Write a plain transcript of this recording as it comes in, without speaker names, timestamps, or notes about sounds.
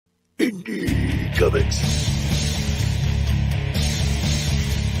Comics.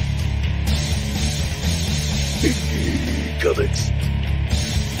 Comics.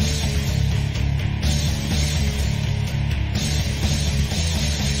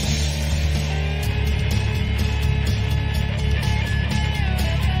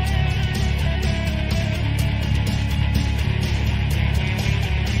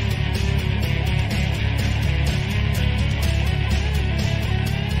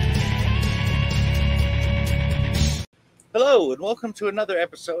 Hello, and welcome to another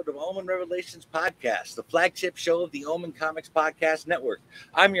episode of Omen Revelations Podcast, the flagship show of the Omen Comics Podcast Network.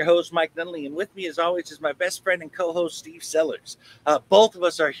 I'm your host, Mike Nunneley, and with me, as always, is my best friend and co-host, Steve Sellers. Both of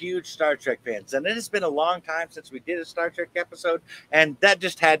us are huge Star Trek fans, and it has been a long time since we did a Star Trek episode, and that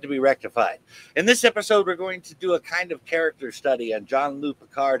just had to be rectified. In this episode, we're going to do a kind of character study on Jean-Luc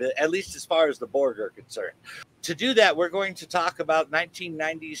Picard, at least as far as the Borg are concerned. To do that, we're going to talk about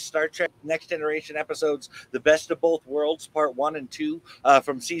 1990s Star Trek Next Generation episodes, The Best of Both Worlds, Part 1 and 2,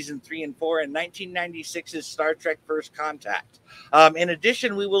 from Season 3 and 4, and 1996's Star Trek First Contact. In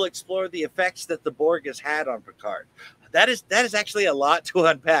addition, we will explore the effects that the Borg has had on Picard. That is actually a lot to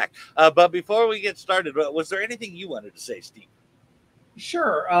unpack. But before we get started, was there anything you wanted to say, Steve?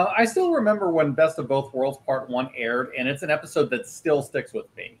 Sure. I still remember when Best of Both Worlds Part 1 aired, and it's an episode that still sticks with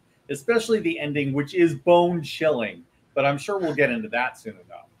me. Especially the ending, which is bone-chilling, but I'm sure we'll get into that soon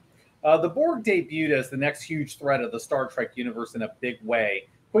enough. The Borg debuted as the next huge threat of the Star Trek universe in a big way,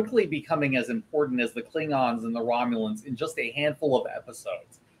 quickly becoming as important as the Klingons and the Romulans in just a handful of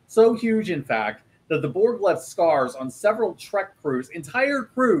episodes. So huge, in fact, that the Borg left scars on several Trek crews, entire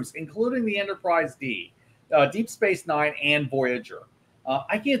crews, including the Enterprise D, Deep Space Nine, and Voyager.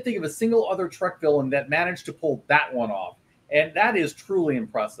 I can't think of a single other Trek villain that managed to pull that one off, and that is truly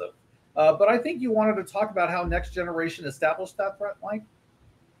impressive. But I think you wanted to talk about how Next Generation established that threat, Mike?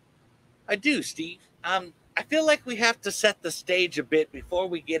 I do, Steve. I feel like we have to set the stage a bit before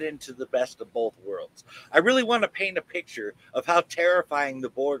we get into the Best of Both Worlds. I really want to paint a picture of how terrifying the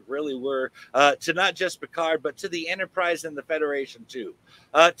Borg really were to not just Picard, but to the Enterprise and the Federation too.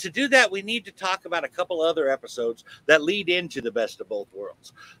 To do that, we need to talk about a couple other episodes that lead into the Best of Both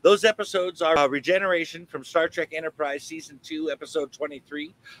Worlds. Those episodes are Regeneration from Star Trek Enterprise Season 2, Episode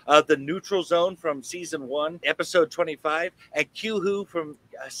 23, The Neutral Zone from Season 1, Episode 25, and Q-Who from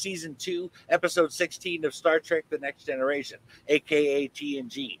Season 2, Episode 16 of Star Trek The Next Generation, aka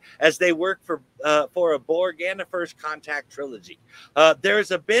TNG, as they work for a Borg and a First Contact trilogy. There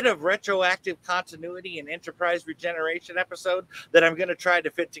is a bit of retroactive continuity in Enterprise Regeneration episode that I'm going to try to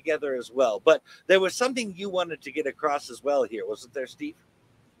fit together as well. But there was something you wanted to get across as well here, wasn't there, Steve?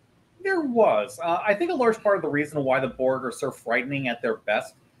 There was. I think a large part of the reason why the Borg are so frightening at their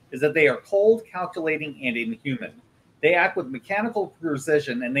best is that they are cold, calculating, and inhuman. They act with mechanical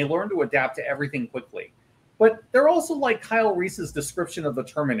precision, and they learn to adapt to everything quickly. But they're also like Kyle Reese's description of the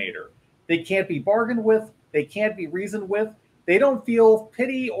Terminator. They can't be bargained with. They can't be reasoned with. They don't feel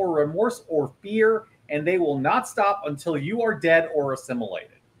pity or remorse or fear, and they will not stop until you are dead or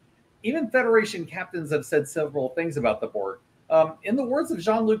assimilated. Even Federation captains have said several things about the Borg. In the words of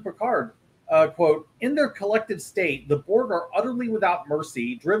Jean-Luc Picard, quote, "In their collective state, the Borg are utterly without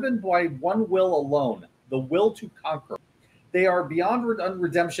mercy, driven by one will alone, the will to conquer. They are beyond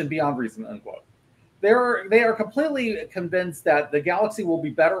redemption, beyond reason," unquote. They are completely convinced that the galaxy will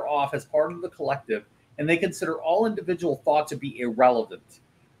be better off as part of the collective, and they consider all individual thought to be irrelevant.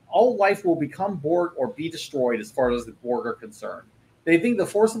 All life will become Borg or be destroyed as far as the Borg are concerned. They think the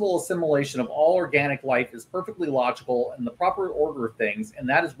forcible assimilation of all organic life is perfectly logical and the proper order of things, and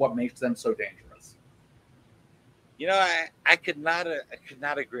that is what makes them so dangerous. You know, I could not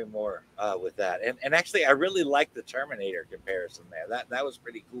agree more with that. And actually, I really like the Terminator comparison there. That was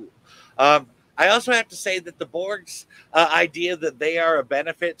pretty cool. I also have to say that the Borg's idea that they are a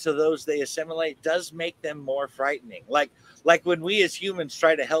benefit to those they assimilate does make them more frightening. Like when we as humans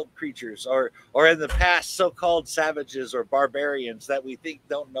try to help creatures or in the past so-called savages or barbarians that we think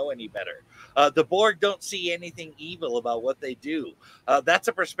don't know any better. The Borg don't see anything evil about what they do. That's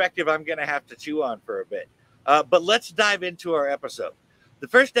a perspective I'm going to have to chew on for a bit. But let's dive into our episode. The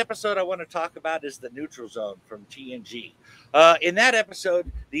first episode I want to talk about is the Neutral Zone from TNG. In that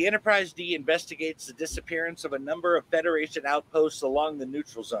episode, the Enterprise D investigates the disappearance of a number of Federation outposts along the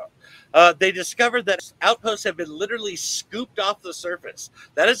Neutral Zone. They discovered that outposts have been literally scooped off the surface.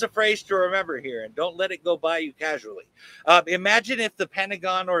 That is a phrase to remember here, and don't let it go by you casually. Imagine if the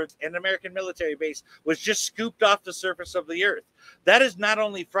Pentagon or an American military base was just scooped off the surface of the Earth. That is not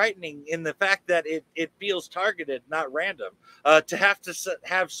only frightening in the fact that it feels targeted, not random, to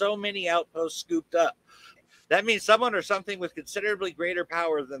have so many outposts scooped up. That means someone or something with considerably greater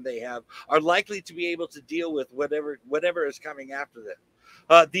power than they have are likely to be able to deal with whatever is coming after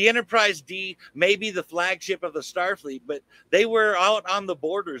them. The Enterprise D may be the flagship of the Starfleet, but they were out on the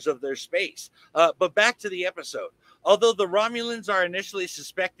borders of their space. But back to the episode. Although the Romulans are initially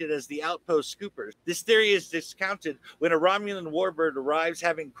suspected as the outpost scoopers, this theory is discounted when a Romulan warbird arrives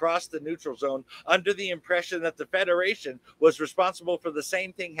having crossed the neutral zone under the impression that the Federation was responsible for the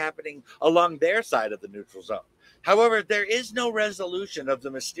same thing happening along their side of the neutral zone. However, there is no resolution of the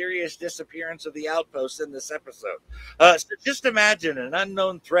mysterious disappearance of the outposts in this episode. So just imagine an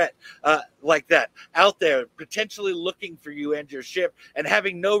unknown threat like that out there, potentially looking for you and your ship, and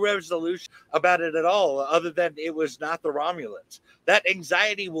having no resolution about it at all, other than it was not the Romulans. That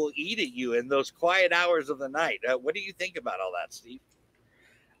anxiety will eat at you in those quiet hours of the night. What do you think about all that, Steve?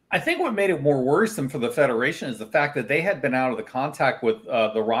 I think what made it more worrisome for the Federation is the fact that they had been out of the contact with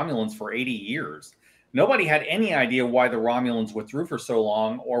the Romulans for 80 years. Nobody had any idea why the Romulans withdrew for so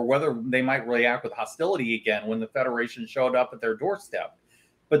long, or whether they might react with hostility again when the Federation showed up at their doorstep.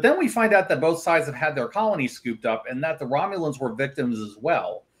 But then we find out that both sides have had their colonies scooped up, and that the Romulans were victims as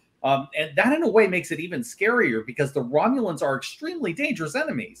well. And that in a way makes it even scarier, because the Romulans are extremely dangerous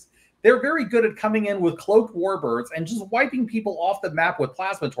enemies. They're very good at coming in with cloaked warbirds and just wiping people off the map with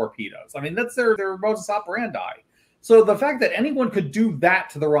plasma torpedoes. I mean, that's their modus operandi. So the fact that anyone could do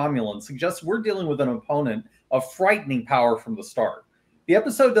that to the Romulans suggests we're dealing with an opponent of frightening power from the start. The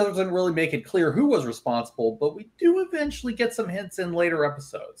episode doesn't really make it clear who was responsible, but we do eventually get some hints in later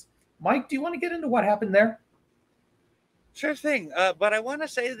episodes. Mike, do you want to get into what happened there? Sure thing. But I want to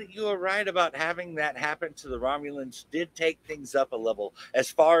say that you were right about having that happen to the Romulans did take things up a level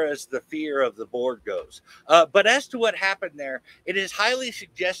as far as the fear of the Borg goes. But as to what happened there, it is highly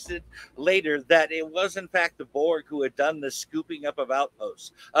suggested later that it was in fact the Borg who had done the scooping up of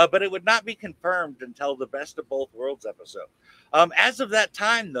outposts. But it would not be confirmed until the Best of Both Worlds episode. As of that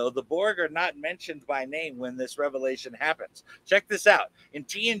time, though, the Borg are not mentioned by name when this revelation happens. Check this out. In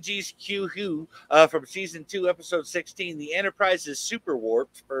TNG's Q-Who from Season 2, Episode 16, the Enterprise is super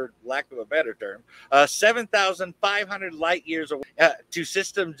warped, for lack of a better term, 7,500 light years away to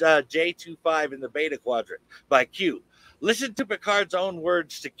System J25 in the Beta Quadrant by Q. Listen to Picard's own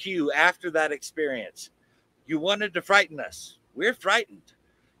words to Q after that experience. You wanted to frighten us. We're frightened.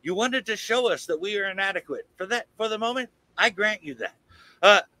 You wanted to show us that we are inadequate. For the moment, I grant you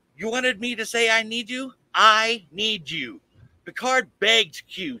that. You wanted me to say I need you? I need you. Picard begged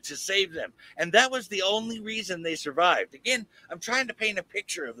Q to save them, and that was the only reason they survived. Again, I'm trying to paint a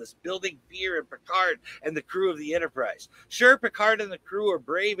picture of this building fear in Picard and the crew of the Enterprise. Sure, Picard and the crew are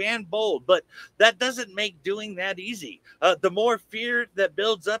brave and bold, but that doesn't make doing that easy. The more fear that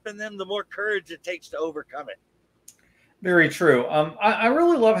builds up in them, the more courage it takes to overcome it. Very true. I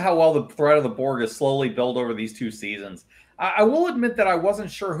really love how well the threat of the Borg is slowly built over these two seasons. I will admit that I wasn't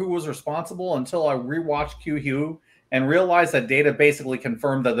sure who was responsible until I rewatched Q-Who and realized that Data basically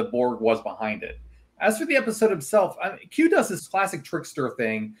confirmed that the Borg was behind it. As for the episode itself, Q does this classic trickster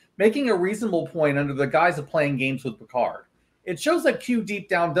thing, making a reasonable point under the guise of playing games with Picard. It shows that Q deep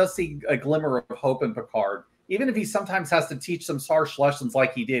down does see a glimmer of hope in Picard, even if he sometimes has to teach some harsh lessons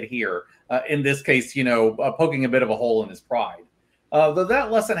like he did here. In this case, poking a bit of a hole in his pride. Though that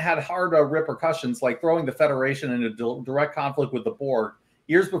lesson had hard repercussions, like throwing the Federation into direct conflict with the Borg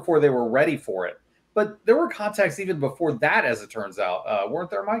years before they were ready for it. But there were contexts even before that, as it turns out. Weren't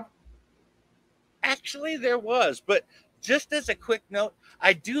there, Mike? Actually, there was. But just as a quick note,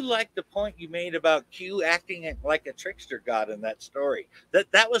 I do like the point you made about Q acting like a trickster god in that story.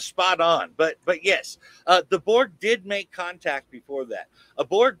 That was spot on. But yes, the Borg did make contact before that. A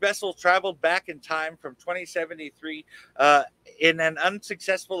Borg vessel traveled back in time from 2073 in an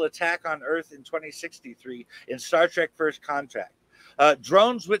unsuccessful attack on Earth in 2063 in Star Trek First Contact.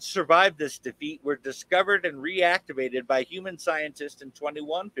 Drones which survived this defeat were discovered and reactivated by human scientists in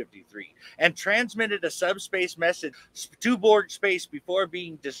 2153 and transmitted a subspace message to Borg space before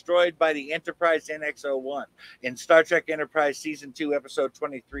being destroyed by the Enterprise NX-01 in Star Trek Enterprise Season 2, Episode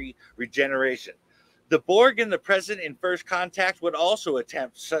 23, Regeneration. The Borg in the present in First Contact would also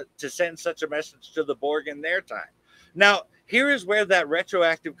attempt to send such a message to the Borg in their time. Now, here is where that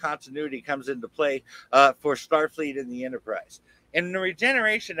retroactive continuity comes into play for Starfleet and the Enterprise. In the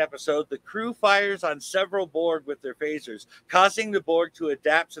Regeneration episode, the crew fires on several Borg with their phasers, causing the Borg to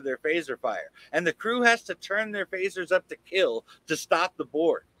adapt to their phaser fire. And the crew has to turn their phasers up to kill to stop the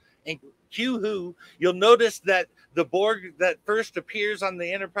Borg. And Q-Who, you'll notice that the Borg that first appears on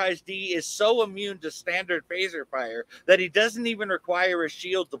the Enterprise D is so immune to standard phaser fire that he doesn't even require a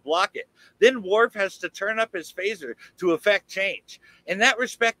shield to block it. Then Worf has to turn up his phaser to effect change. In that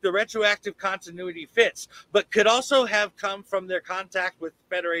respect, the retroactive continuity fits, but could also have come from their contact with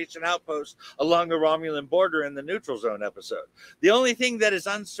Federation outposts along the Romulan border in the Neutral Zone episode. The only thing that is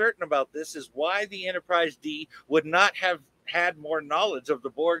uncertain about this is why the Enterprise D would not have had more knowledge of the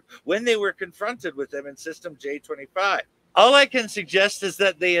Borg when they were confronted with them in System J25. All I can suggest is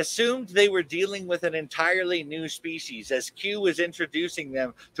that they assumed they were dealing with an entirely new species as Q was introducing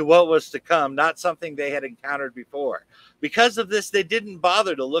them to what was to come, not something they had encountered before. Because of this, they didn't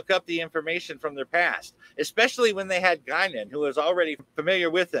bother to look up the information from their past, especially when they had Guinan, who was already familiar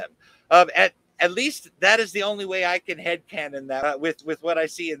with them. At least that is the only way I can headcanon that with what I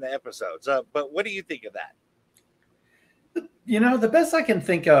see in the episodes. But what do you think of that? You know, the best I can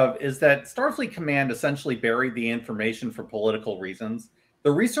think of is that Starfleet Command essentially buried the information for political reasons.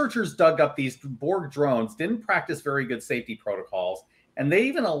 The researchers dug up these Borg drones, didn't practice very good safety protocols, and they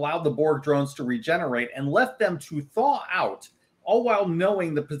even allowed the Borg drones to regenerate and left them to thaw out, all while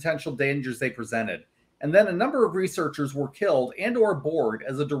knowing the potential dangers they presented. And then a number of researchers were killed and or bored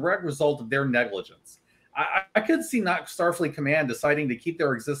as a direct result of their negligence. I could see not Starfleet Command deciding to keep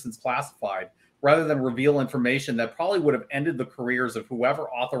their existence classified rather than reveal information that probably would have ended the careers of whoever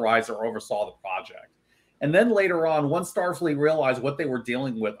authorized or oversaw the project. And then later on, once Starfleet realized what they were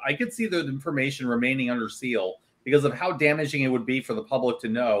dealing with, I could see the information remaining under seal because of how damaging it would be for the public to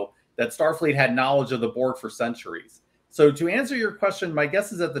know that Starfleet had knowledge of the Borg for centuries. So to answer your question, my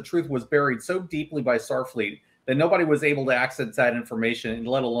guess is that the truth was buried so deeply by Starfleet that nobody was able to access that information and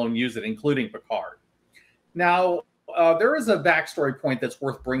let alone use it, including Picard. Now, there is a backstory point that's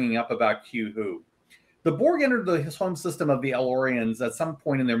worth bringing up about Q-Who. The Borg entered the home system of the Elorians at some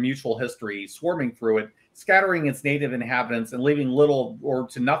point in their mutual history, swarming through it, scattering its native inhabitants and leaving little or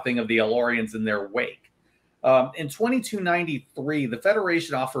to nothing of the Elorians in their wake. In 2293, the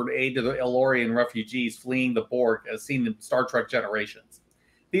Federation offered aid to the Elorian refugees fleeing the Borg, as seen in Star Trek Generations.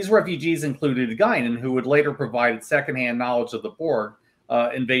 These refugees included Guinan, who would later provide secondhand knowledge of the Borg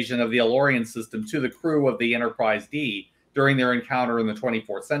invasion of the Elorian system to the crew of the Enterprise D during their encounter in the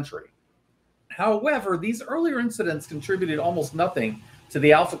 24th century. However, these earlier incidents contributed almost nothing to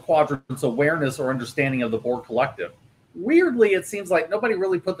the Alpha Quadrant's awareness or understanding of the Borg collective. Weirdly, it seems like nobody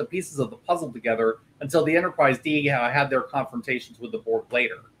really put the pieces of the puzzle together until the Enterprise D had their confrontations with the Borg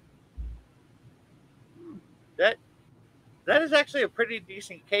later. That is actually a pretty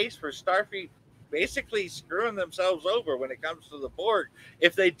decent case for Starfleet basically screwing themselves over when it comes to the Borg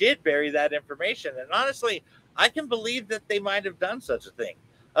if they did bury that information. And honestly, I can believe that they might have done such a thing.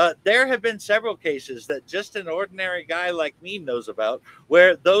 There have been several cases that just an ordinary guy like me knows about,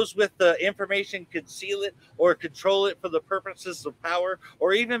 where those with the information conceal it or control it for the purposes of power,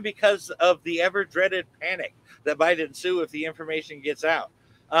 or even because of the ever-dreaded panic that might ensue if the information gets out.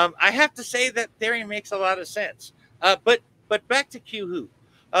 I have to say that theory makes a lot of sense. But back to Q-Who.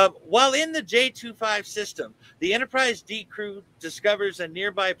 While in the J25 system, the Enterprise D crew discovers a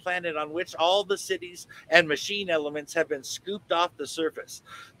nearby planet on which all the cities and machine elements have been scooped off the surface.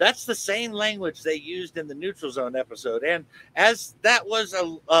 That's the same language they used in the Neutral Zone episode, and as that was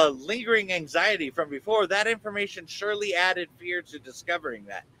a lingering anxiety from before, that information surely added fear to discovering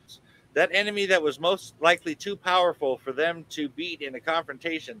that. That enemy that was most likely too powerful for them to beat in a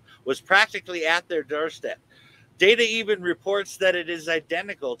confrontation was practically at their doorstep. Data even reports that it is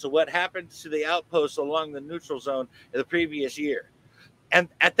identical to what happened to the outposts along the Neutral Zone in the previous year. And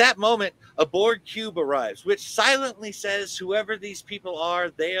at that moment, a Borg cube arrives, which silently says whoever these people are,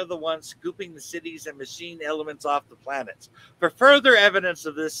 they are the ones scooping the cities and machine elements off the planets. For further evidence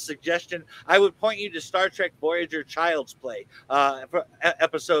of this suggestion, I would point you to Star Trek Voyager Child's Play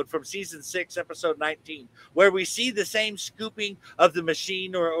episode from Season 6, Episode 19, where we see the same scooping of the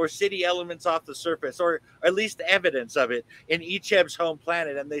machine or city elements off the surface, or at least evidence of it, in Icheb's home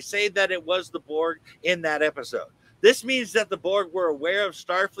planet. And they say that it was the Borg in that episode. This means that the Borg were aware of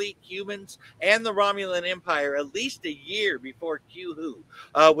Starfleet, humans, and the Romulan Empire at least a year before Q-Who,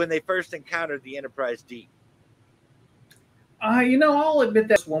 when they first encountered the Enterprise D. I'll admit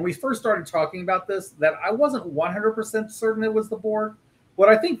that when we first started talking about this, that I wasn't 100% certain it was the Borg. What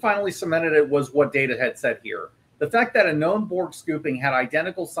I think finally cemented it was what Data had said here. The fact that a known Borg scooping had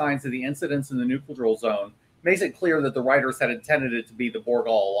identical signs of the incidents in the Neutral Zone makes it clear that the writers had intended it to be the Borg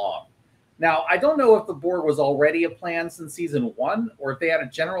all along. Now, I don't know if the Borg was already a plan since season 1, or if they had a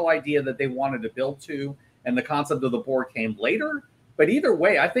general idea that they wanted to build to, and the concept of the Borg came later. But either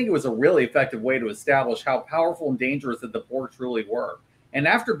way, I think it was a really effective way to establish how powerful and dangerous that the Borg truly were. And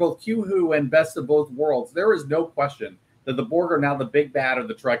after both Q-Who and Best of Both Worlds, there is no question that the Borg are now the big bad of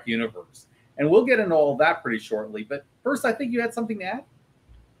the Trek universe. And we'll get into all of that pretty shortly. But first, I think you had something to add?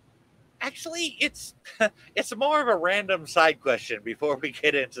 Actually, it's it's more of a random side question before we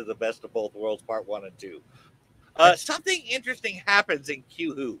get into the Best of Both Worlds Part 1 and 2. Something interesting happens in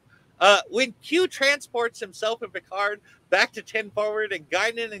Q Who. When Q transports himself and Picard back to 10 forward, and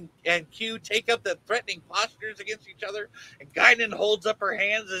Guinan and Q take up the threatening postures against each other, and Guinan holds up her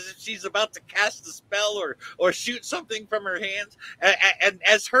hands as if she's about to cast a spell or shoot something from her hands. And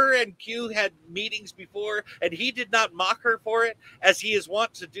as her and Q had meetings before, and he did not mock her for it, as he is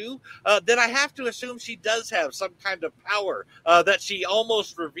wont to do, then I have to assume she does have some kind of power that she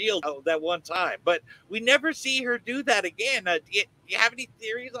almost revealed that one time. But we never see her do that again. Do you have any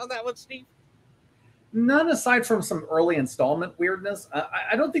theories on that one, Steve? None aside from some early installment weirdness.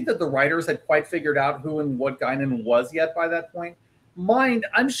 I don't think that the writers had quite figured out who and what Guinan was yet by that point.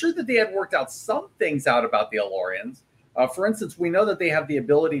 I'm sure that they had worked out some things out about the Elorians. For instance, we know that they have the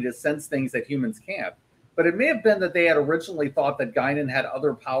ability to sense things that humans can't. But it may have been that they had originally thought that Guinan had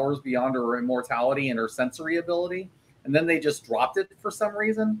other powers beyond her immortality and her sensory ability, and then they just dropped it for some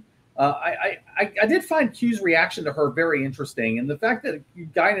reason. I did find Q's reaction to her very interesting, and the fact that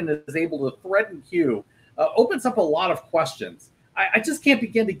Guinan is able to threaten Q opens up a lot of questions. I just can't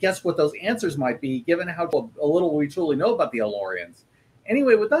begin to guess what those answers might be, given how little we truly know about the Elorians.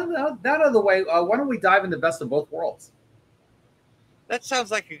 Anyway, with that out of the way, why don't we dive into Best of Both Worlds? That sounds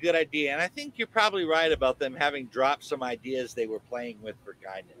like a good idea, and I think you're probably right about them having dropped some ideas they were playing with for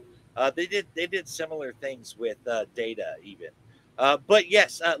Guinan. They did similar things with Data even. But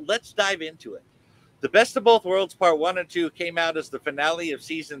yes, let's dive into it. The Best of Both Worlds Part 1 and 2 came out as the finale of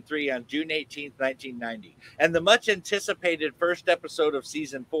Season 3 on June 18th, 1990, and the much anticipated first episode of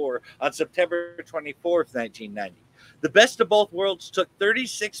Season 4 on September 24th, 1990. The Best of Both Worlds took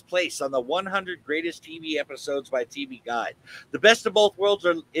 36th place on the 100 Greatest TV Episodes by TV Guide. The Best of Both Worlds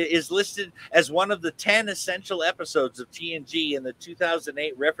is listed as one of the 10 essential episodes of TNG in the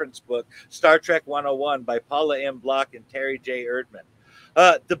 2008 reference book Star Trek 101 by Paula M. Block and Terry J. Erdman.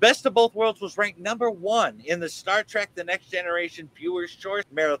 The Best of Both Worlds was ranked #1 in the Star Trek The Next Generation Viewers' Choice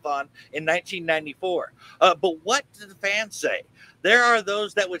Marathon in 1994. But what did the fans say? There are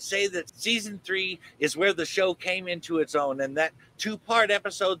those that would say that Season 3 is where the show came into its own, and that two-part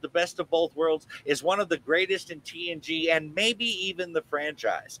episode, The Best of Both Worlds, is one of the greatest in TNG and maybe even the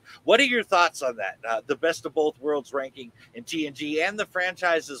franchise. What are your thoughts on that? The Best of Both Worlds ranking in TNG and the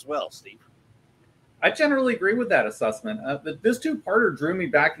franchise as well, Steve? I generally agree with that assessment. This two-parter drew me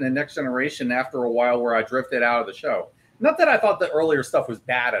back in the Next Generation after a while where I drifted out of the show. Not that I thought the earlier stuff was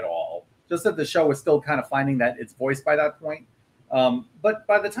bad at all, just that the show was still kind of finding that its voice by that point. But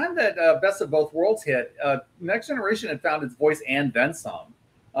by the time that Best of Both Worlds hit, Next Generation had found its voice and then some.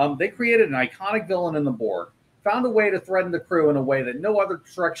 They created an iconic villain in the Borg, found a way to threaten the crew in a way that no other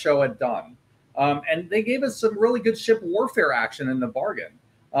Trek show had done. And they gave us some really good ship warfare action in the bargain.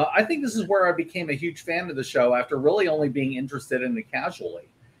 I think this is where I became a huge fan of the show after really only being interested in it casually.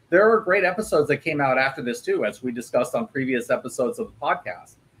 There are great episodes that came out after this too, as we discussed on previous episodes of the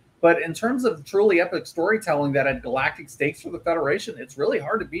podcast. But in terms of truly epic storytelling that had galactic stakes for the Federation, it's really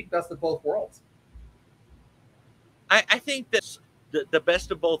hard to beat Best of Both Worlds. I think that the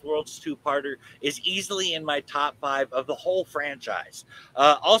Best of Both Worlds two-parter is easily in my top 5 of the whole franchise.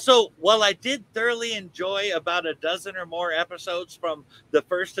 Also, while I did thoroughly enjoy about a dozen or more episodes from the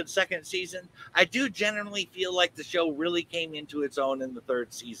first and second season, I do generally feel like the show really came into its own in the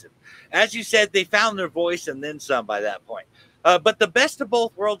third season. As you said, they found their voice and then some by that point. But the Best of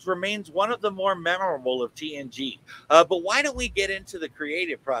Both Worlds remains one of the more memorable of TNG. But why don't we get into the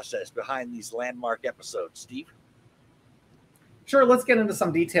creative process behind these landmark episodes, Steve? Sure, let's get into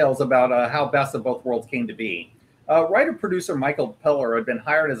some details about how Best of Both Worlds came to be. Writer-producer Michael Piller had been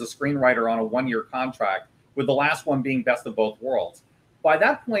hired as a screenwriter on a one-year contract, with the last one being Best of Both Worlds. By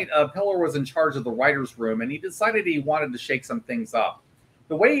that point, Piller was in charge of the writer's room, and he decided he wanted to shake some things up.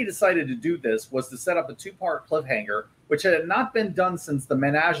 The way he decided to do this was to set up a two-part cliffhanger, which had not been done since the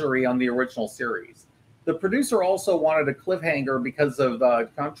Menagerie on the original series. The producer also wanted a cliffhanger because of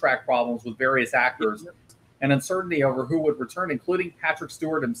contract problems with various actors and uncertainty over who would return, including Patrick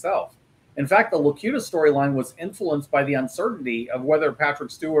Stewart himself. In fact, the Locuta storyline was influenced by the uncertainty of whether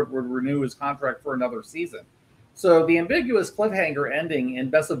Patrick Stewart would renew his contract for another season. So the ambiguous cliffhanger ending in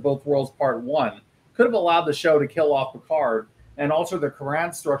Best of Both Worlds Part 1 could have allowed the show to kill off Picard and alter the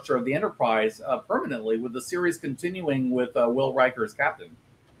command structure of the Enterprise permanently, with the series continuing with Will Riker as captain.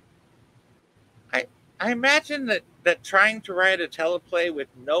 I imagine that trying to write a teleplay with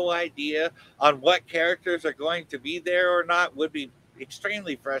no idea on what characters are going to be there or not would be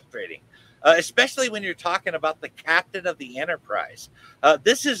extremely frustrating. Especially when you're talking about the captain of the Enterprise.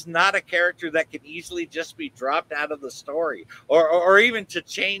 This is not a character that can easily just be dropped out of the story or even to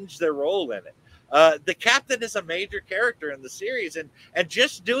change their role in it. The captain is a major character in the series, and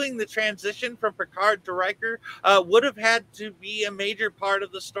just doing the transition from Picard to Riker would have had to be a major part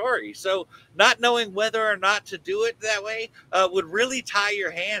of the story. So not knowing whether or not to do it that way would really tie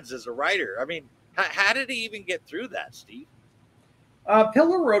your hands as a writer. I mean, how did he even get through that, Steve?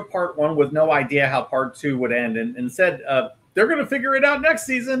 Pillar wrote part 1 with no idea how part 2 would end, and said they're going to figure it out next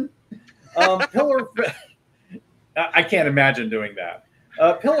season. Pillar, I can't imagine doing that.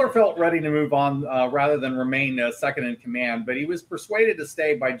 Pillar felt ready to move on rather than remain second in command, but he was persuaded to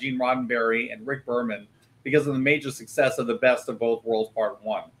stay by Gene Roddenberry and Rick Berman because of the major success of the Best of Both Worlds Part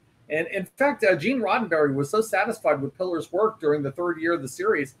 1. And in fact, Gene Roddenberry was so satisfied with Pillar's work during the 3rd year of the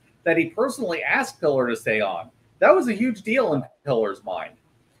series that he personally asked Pillar to stay on. That was a huge deal in Pillar's mind.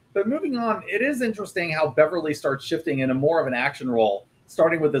 But moving on, it is interesting how Beverly starts shifting into more of an action role,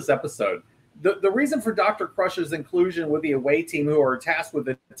 starting with this episode. The reason for Dr. Crusher's inclusion with the away team, who are tasked with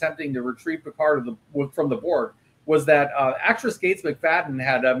attempting to retrieve Picard from the Borg, was that actress Gates McFadden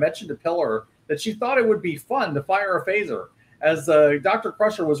had mentioned to Pillar that she thought it would be fun to fire a phaser, as Dr.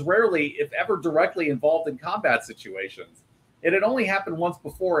 Crusher was rarely, if ever, directly involved in combat situations. It had only happened once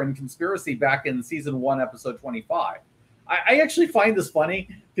before in Conspiracy back in season 1, episode 25. I actually find this funny,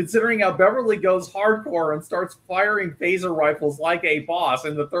 considering how Beverly goes hardcore and starts firing phaser rifles like a boss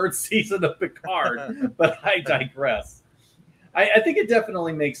in the 3rd season of Picard, but I digress. I think it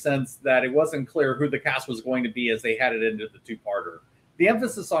definitely makes sense that it wasn't clear who the cast was going to be as they headed into the 2-parter. The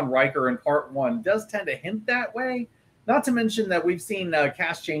emphasis on Riker in part 1 does tend to hint that way, not to mention that we've seen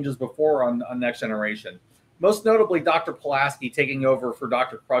cast changes before on Next Generation. Most notably, Dr. Pulaski taking over for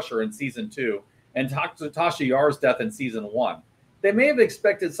Dr. Crusher in season 2, and Tasha Yar's death in season 1. They may have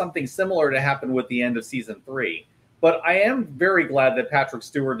expected something similar to happen with the end of season 3, but I am very glad that Patrick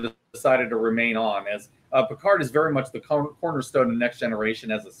Stewart decided to remain on, as Picard is very much the cornerstone of Next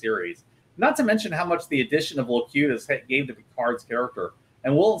Generation as a series. Not to mention how much the addition of Locutus gave to Picard's character.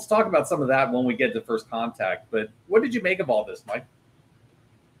 And let's talk about some of that when we get to First Contact. But what did you make of all this, Mike?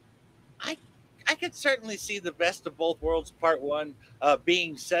 I could certainly see the Best of Both Worlds Part 1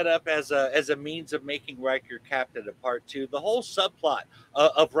 being set up as a means of making Riker captain of Part 2. The whole subplot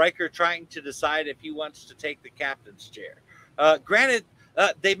of Riker trying to decide if he wants to take the captain's chair. Granted,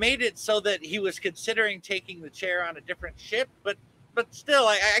 they made it so that he was considering taking the chair on a different ship, but still,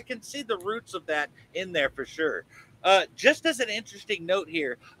 I can see the roots of that in there for sure. Just as an interesting note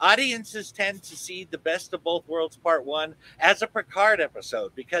here, audiences tend to see the Best of Both Worlds Part 1 as a Picard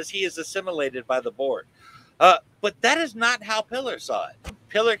episode because he is assimilated by the Borg. But that is not how Pillar saw it.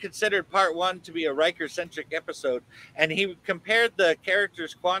 Pillar considered Part 1 to be a Riker-centric episode, and he compared the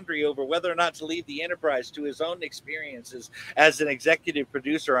character's quandary over whether or not to leave the Enterprise to his own experiences as an executive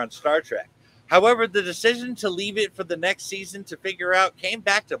producer on Star Trek. However, the decision to leave it for the next season to figure out came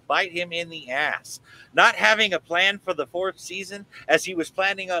back to bite him in the ass. Not having a plan for the 4th season, as he was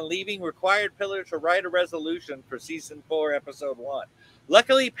planning on leaving, required Pillar to write a resolution for season 4, episode 1.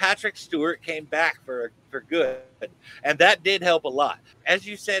 Luckily, Patrick Stewart came back for good, and that did help a lot. As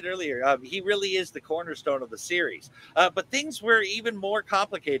you said earlier, he really is the cornerstone of the series. But things were even more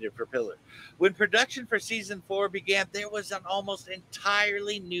complicated for Pillar. When production for season 4 began, there was an almost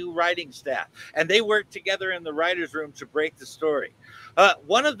entirely new writing staff, and they worked together in the writer's room to break the story.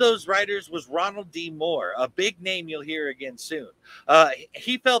 One of those writers was Ronald D. Moore, a big name you'll hear again soon.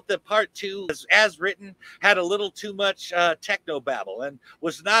 He felt that Part 2, as written, had a little too much technobabble and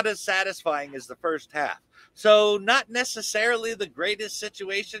was not as satisfying as the first half. So not necessarily the greatest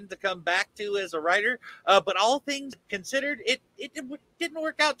situation to come back to as a writer, but all things considered, it didn't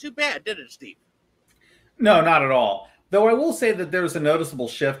work out too bad, did it, Steve? No, not at all. Though I will say that there's a noticeable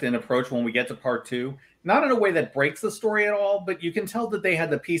shift in approach when we get to Part 2. Not in a way that breaks the story at all, but you can tell that they had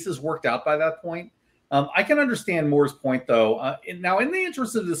the pieces worked out by that point. I can understand Moore's point, though. Now, in the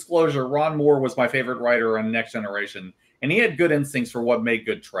interest of disclosure, Ron Moore was my favorite writer on Next Generation, and he had good instincts for what made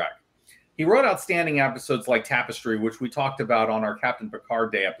good Trek. He wrote outstanding episodes like Tapestry, which we talked about on our Captain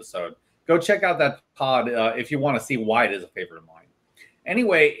Picard Day episode. Go check out that pod if you want to see why it is a favorite of mine.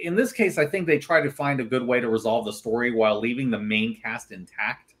 Anyway, in this case, I think they tried to find a good way to resolve the story while leaving the main cast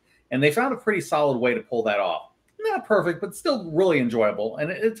intact, and they found a pretty solid way to pull that off. Not perfect, but still really enjoyable, and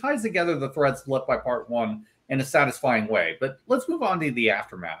it ties together the threads left by Part 1 in a satisfying way. But let's move on to the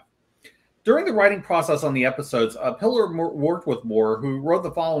aftermath. During the writing process on the episodes, Pillar worked with Moore, who wrote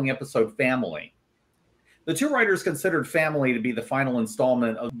the following episode, Family. The two writers considered Family to be the final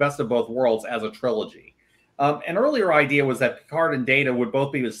installment of Best of Both Worlds as a trilogy. An earlier idea was that Picard and Data would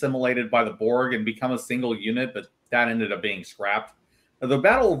both be assimilated by the Borg and become a single unit, but that ended up being scrapped. The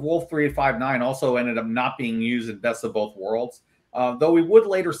Battle of Wolf 359 also ended up not being used in Best of Both Worlds, though we would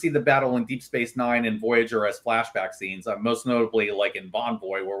later see the battle in Deep Space Nine and Voyager as flashback scenes, most notably like in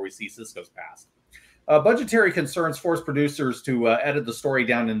Bonvoy, where we see Sisko's past. Budgetary concerns forced producers to edit the story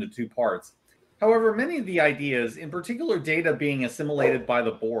down into 2 parts. However, many of the ideas, in particular Data being assimilated by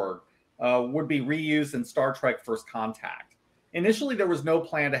the Borg, would be reused in Star Trek First Contact. Initially, there was no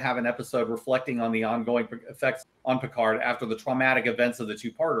plan to have an episode reflecting on the ongoing effects on Picard after the traumatic events of the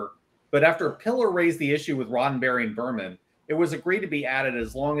 2-parter, but after Piller raised the issue with Roddenberry and Berman, it was agreed to be added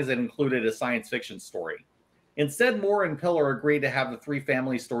as long as it included a science fiction story. Instead, Moore and Piller agreed to have the 3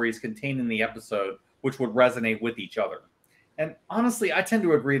 family stories contained in the episode, which would resonate with each other. And honestly, I tend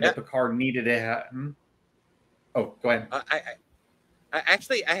to agree that Picard needed to have... Oh, go ahead. I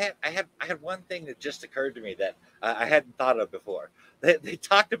had one thing that just occurred to me that I hadn't thought of before. They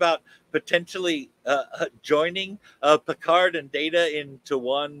talked about potentially joining Picard and Data into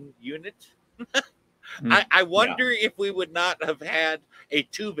one unit. I wonder if we would not have had a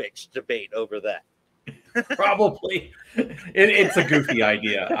Tuvix debate over that. Probably. It's a goofy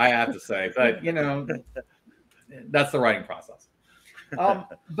idea, I have to say, but that's the writing process.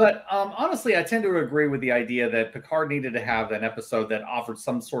 But honestly, I tend to agree with the idea that Picard needed to have an episode that offered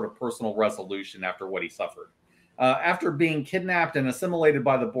some sort of personal resolution after what he suffered. After being kidnapped and assimilated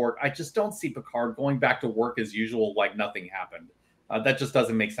by the Borg, I just don't see Picard going back to work as usual like nothing happened. That just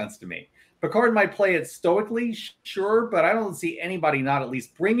doesn't make sense to me. Picard might play it stoically, sure, but I don't see anybody not at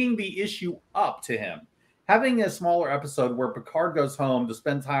least bringing the issue up to him. Having a smaller episode where Picard goes home to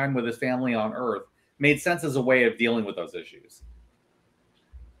spend time with his family on Earth made sense as a way of dealing with those issues.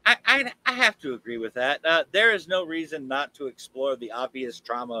 I have to agree with that. There is no reason not to explore the obvious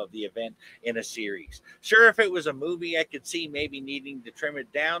trauma of the event in a series. Sure, if it was a movie, I could see maybe needing to trim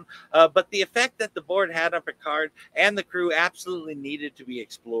it down, but the effect that the Borg had on Picard and the crew absolutely needed to be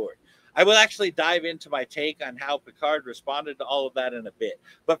explored. I will actually dive into my take on how Picard responded to all of that in a bit.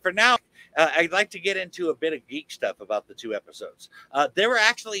 But for now, I'd like to get into a bit of geek stuff about the 2 episodes. There were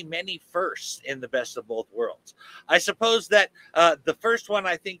actually many firsts in the Best of Both Worlds. I suppose that the first one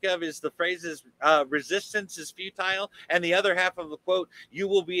I think of is the phrases resistance is futile, and the other half of the quote, you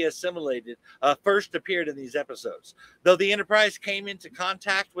will be assimilated, first appeared in these episodes. Though the Enterprise came into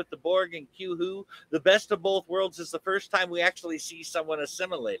contact with the Borg and Q-Who, the Best of Both Worlds is the first time we actually see someone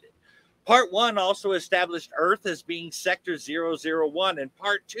assimilated. Part 1 also established Earth as being Sector 001, and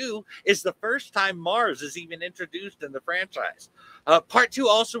Part 2 is the first time Mars is even introduced in the franchise. Part 2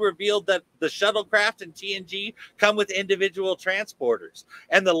 also revealed that the shuttlecraft and TNG come with individual transporters.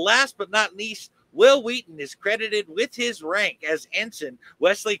 And the last but not least, Will Wheaton is credited with his rank as Ensign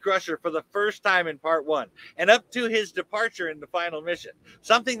Wesley Crusher for the first time in Part 1, and up to his departure in the final mission,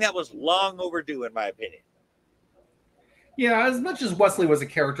 something that was long overdue in my opinion. Yeah, as much as Wesley was a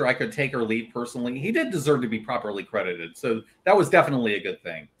character I could take or leave personally, he did deserve to be properly credited, so that was definitely a good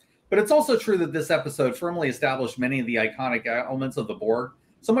thing. But it's also true that this episode firmly established many of the iconic elements of the Borg,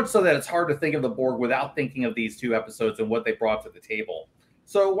 so much so that it's hard to think of the Borg without thinking of these 2 episodes and what they brought to the table.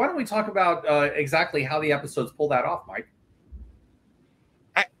 So why don't we talk about exactly how the episodes pull that off, Mike?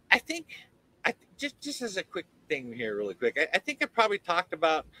 I think just as a quick thing here really quick, I think I probably talked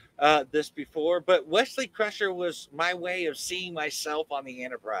about this before, but Wesley Crusher was my way of seeing myself on the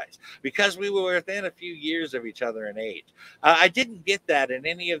Enterprise because we were within a few years of each other in age. I didn't get that in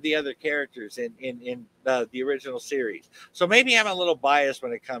any of the other characters in the original series, so maybe I'm a little biased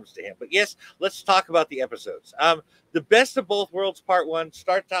when it comes to him. But yes, let's talk about the episodes. The Best of Both Worlds Part 1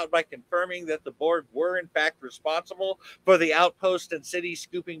 starts out by confirming that the Borg were in fact responsible for the outpost and city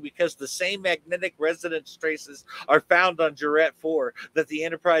scooping because the same magnetic resonance traces are found on Jarrett 4 that the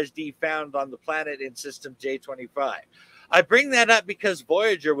Enterprise D found on the planet in System J25. I bring that up because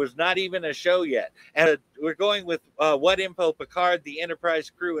Voyager was not even a show yet, and we're going with what info Picard, the Enterprise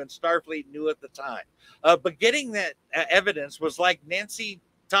crew, and Starfleet knew at the time. But getting that evidence was like Nancy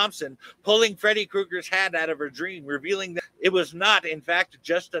Thompson pulling Freddy Krueger's hat out of her dream, revealing that it was not, in fact,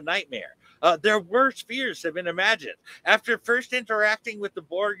 just a nightmare. Their worst fears have been imagined. After first interacting with the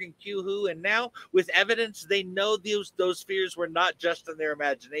Borg and Q-Who, and now with evidence, they know those fears were not just in their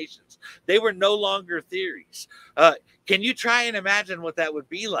imaginations. They were no longer theories. Can you try and imagine what that would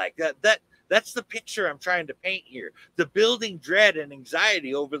be like? That's the picture I'm trying to paint here. The building dread and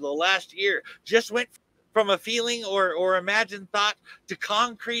anxiety over the last year just went from a feeling or imagined thought to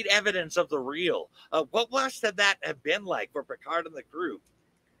concrete evidence of the real. What must that have been like for Picard and the crew?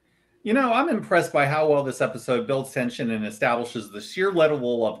 You know, I'm impressed by how well this episode builds tension and establishes the sheer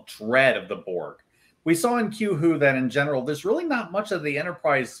level of dread of the Borg. We saw in Q Who that in general, there's really not much that the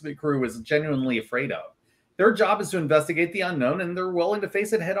Enterprise crew is genuinely afraid of. Their job is to investigate the unknown, and they're willing to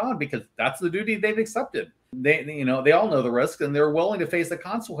face it head on because that's the duty they've accepted. They all know the risks, and they're willing to face the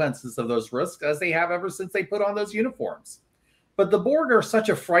consequences of those risks as they have ever since they put on those uniforms. But the Borg are such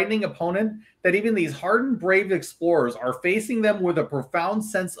a frightening opponent that even these hardened, brave explorers are facing them with a profound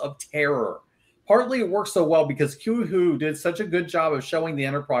sense of terror. Partly it works so well because Q Who did such a good job of showing the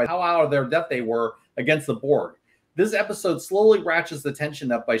Enterprise how out of their depth they were against the Borg. This episode slowly ratchets the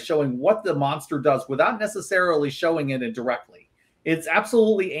tension up by showing what the monster does without necessarily showing it indirectly. It's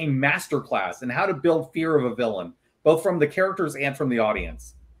absolutely a masterclass in how to build fear of a villain, both from the characters and from the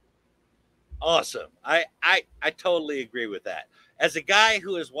audience. Awesome. I totally agree with that. As a guy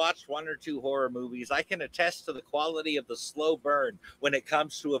who has watched 1 or 2 horror movies, I can attest to the quality of the slow burn when it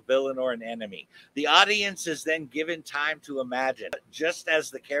comes to a villain or an enemy. The audience is then given time to imagine, just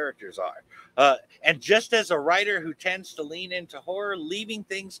as the characters are. And just as a writer who tends to lean into horror, leaving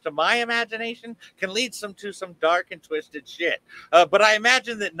things to my imagination can lead to some dark and twisted shit. But I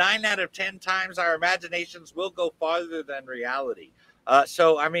imagine that 9 out of 10 times our imaginations will go farther than reality.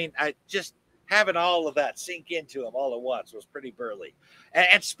 So, I mean, having all of that sink into him all at once was pretty burly.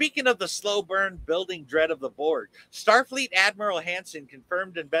 And speaking of the slow burn building dread of the Borg, Starfleet Admiral Hansen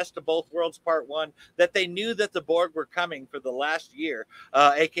confirmed in Best of Both Worlds Part 1 that they knew that the Borg were coming for the last year,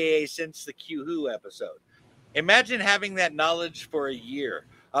 aka since the Q Who episode. Imagine having that knowledge for a year.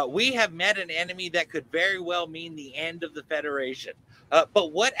 We have met an enemy that could very well mean the end of the Federation.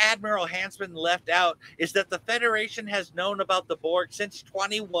 But what Admiral Hansen left out is that the Federation has known about the Borg since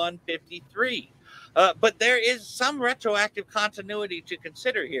 2153. But there is some retroactive continuity to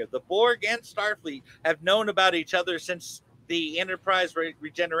consider here. The Borg and Starfleet have known about each other since the Enterprise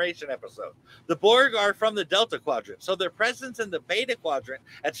regeneration episode. The Borg are from the Delta Quadrant, so their presence in the Beta Quadrant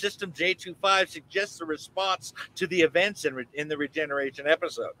at System J25 suggests a response to the events in the regeneration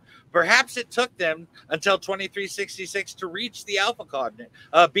episode. Perhaps it took them until 2366 to reach the Alpha Quadrant,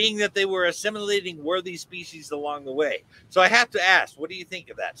 being that they were assimilating worthy species along the way. So I have to ask, what do you think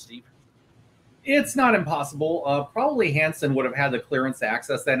of that, Steve? It's not impossible. Probably Hansen would have had the clearance to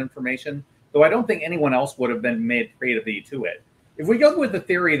access that information, though I don't think anyone else would have been made creatively to it. If we go with the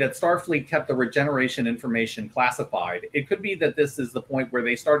theory that Starfleet kept the regeneration information classified, it could be that this is the point where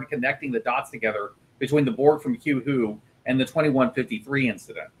they started connecting the dots together between the Borg from Q Who and the 2153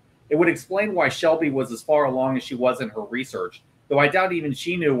 incident. It would explain why Shelby was as far along as she was in her research, though I doubt even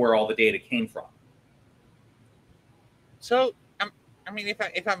she knew where all the data came from. So, I mean,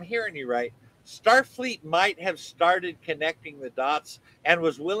 if I'm hearing you right, Starfleet might have started connecting the dots and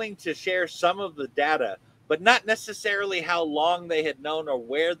was willing to share some of the data, but not necessarily how long they had known or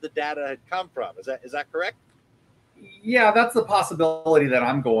where the data had come from. Is that correct? Yeah, that's the possibility that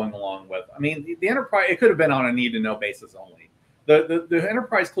I'm going along with. I mean, the Enterprise, it could have been on a need-to-know basis only. The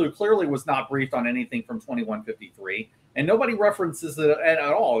Enterprise crew clearly was not briefed on anything from 2153, and nobody references it at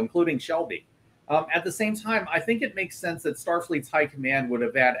all, including Shelby. At the same time, I think it makes sense that Starfleet's high command would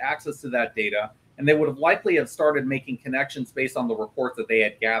have had access to that data, and they would have likely have started making connections based on the reports that they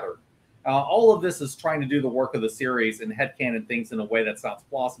had gathered. All of this is trying to do the work of the series and headcanon things in a way that sounds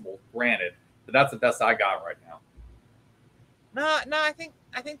plausible, granted, but that's the best I got right now. No, I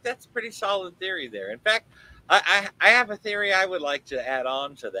think that's a pretty solid theory there. In fact, I have a theory I would like to add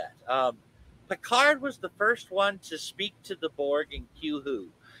on to that. Picard was the first one to speak to the Borg in Q Who.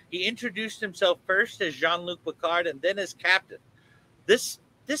 He introduced himself first as Jean-Luc Picard and then as Captain. This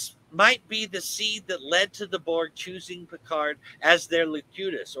might be the seed that led to the Borg choosing Picard as their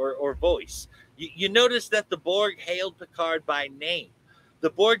locutus or voice. You notice that the Borg hailed Picard by name. The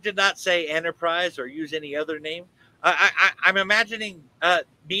Borg did not say Enterprise or use any other name. I'm imagining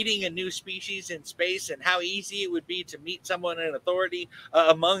meeting a new species in space and how easy it would be to meet someone in authority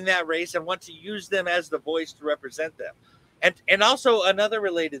among that race and want to use them as the voice to represent them. And also another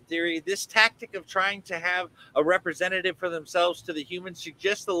related theory, this tactic of trying to have a representative for themselves to the humans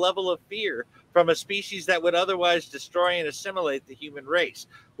suggests the level of fear from a species that would otherwise destroy and assimilate the human race,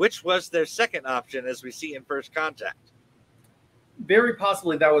 which was their second option, as we see in First Contact. Very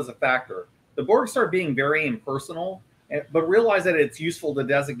possibly that was a factor. The Borg start being very impersonal, but realize that it's useful to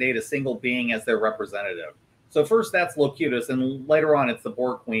designate a single being as their representative. So first that's Locutus, and later on it's the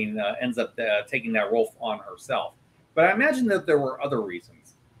Borg Queen ends up taking that role on herself. But I imagine that there were other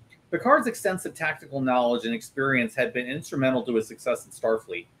reasons. Picard's extensive tactical knowledge and experience had been instrumental to his success in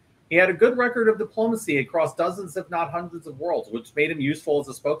Starfleet. He had a good record of diplomacy across dozens, if not hundreds of worlds, which made him useful as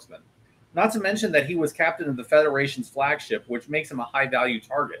a spokesman. Not to mention that he was captain of the Federation's flagship, which makes him a high-value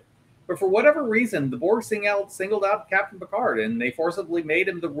target. But for whatever reason, the Borg singled out Captain Picard, and they forcibly made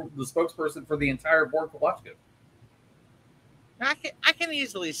him the spokesperson for the entire Borg collective. I can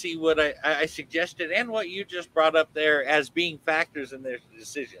easily see what I suggested and what you just brought up there as being factors in their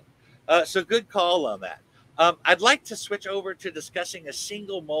decision. So good call on that. I'd like to switch over to discussing a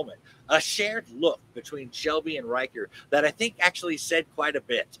single moment, a shared look between Shelby and Riker that I think actually said quite a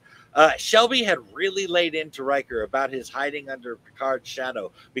bit. Shelby had really laid into Riker about his hiding under Picard's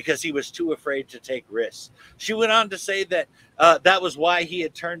shadow because he was too afraid to take risks. She went on to say that that was why he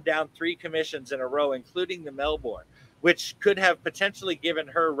had turned down 3 commissions in a row, including the Melbourne, which could have potentially given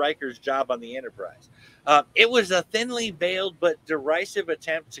her Riker's job on the Enterprise. It was a thinly veiled but derisive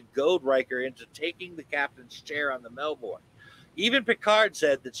attempt to goad Riker into taking the captain's chair on the Melbourne. Even Picard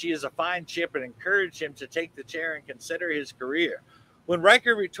said that she is a fine ship and encouraged him to take the chair and consider his career. When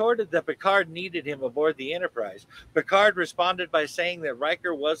Riker retorted that Picard needed him aboard the Enterprise, Picard responded by saying that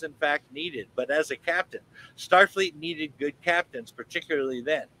Riker was in fact needed, but as a captain, Starfleet needed good captains, particularly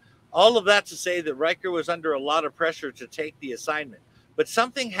then. All of that to say that Riker was under a lot of pressure to take the assignment. But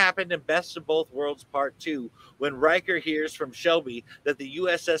something happened in Best of Both Worlds Part 2 when Riker hears from Shelby that the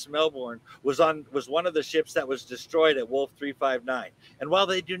USS Melbourne was one of the ships that was destroyed at Wolf 359. And while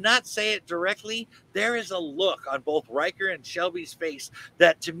they do not say it directly, there is a look on both Riker and Shelby's face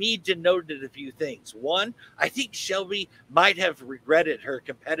that to me denoted a few things. One, I think Shelby might have regretted her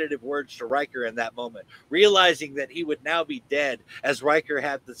competitive words to Riker in that moment, realizing that he would now be dead, as Riker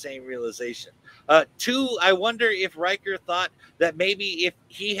had the same realization. Two, I wonder if Riker thought that maybe if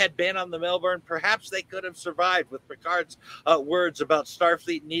he had been on the Melbourne, perhaps they could have survived with Picard's words about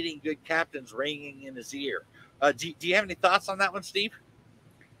Starfleet needing good captains ringing in his ear. Do you have any thoughts on that one, Steve?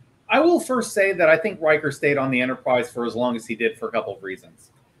 I will first say that I think Riker stayed on the Enterprise for as long as he did for a couple of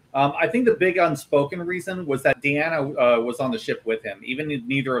reasons. I think the big unspoken reason was that Deanna was on the ship with him, even if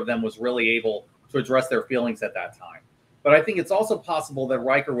neither of them was really able to address their feelings at that time. But I think it's also possible that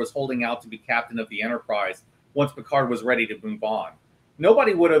Riker was holding out to be captain of the Enterprise once Picard was ready to move on.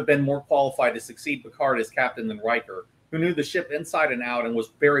 Nobody would have been more qualified to succeed Picard as captain than Riker, who knew the ship inside and out and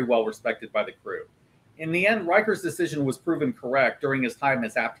was very well respected by the crew. In the end, Riker's decision was proven correct during his time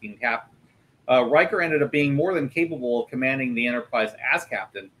as acting captain. Riker ended up being more than capable of commanding the Enterprise as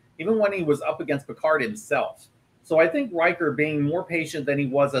captain, even when he was up against Picard himself. So I think Riker, being more patient than he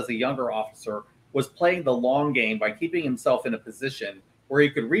was as a younger officer, was playing the long game by keeping himself in a position where he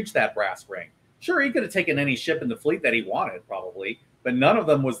could reach that brass ring. Sure, he could have taken any ship in the fleet that he wanted, probably, but none of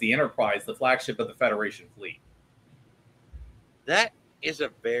them was the Enterprise, the flagship of the Federation fleet. That is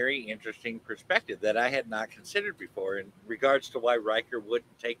a very interesting perspective that I had not considered before in regards to why Riker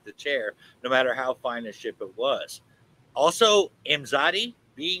wouldn't take the chair, no matter how fine a ship it was. Also, Imzadi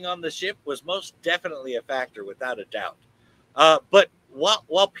being on the ship was most definitely a factor, without a doubt. But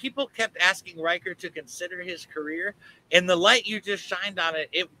while people kept asking Riker to consider his career, in the light you just shined on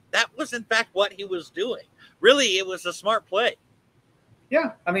it, that was in fact what he was doing. Really, it was a smart play.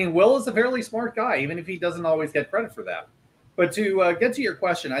 Yeah, I mean, Will is a fairly smart guy, even if he doesn't always get credit for that. But to get to your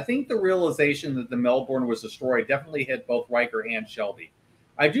question, I think the realization that the Melbourne was destroyed definitely hit both Riker and Shelby.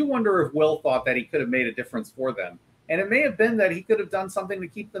 I do wonder if Will thought that he could have made a difference for them. And it may have been that he could have done something to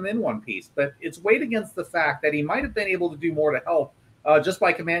keep them in one piece, but it's weighed against the fact that he might have been able to do more to help just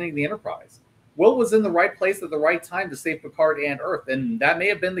by commanding the Enterprise. Will was in the right place at the right time to save Picard and Earth, and that may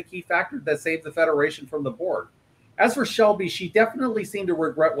have been the key factor that saved the Federation from the Borg. As for Shelby, she definitely seemed to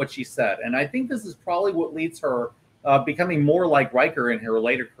regret what she said, and I think this is probably what leads her becoming more like Riker in her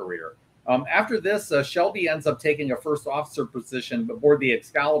later career. After this, Shelby ends up taking a first officer position aboard the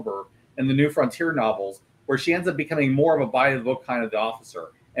Excalibur in the New Frontier novels, where she ends up becoming more of a by-the-book kind of officer.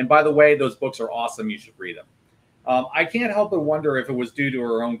 And by the way, those books are awesome. You should read them. I can't help but wonder if it was due to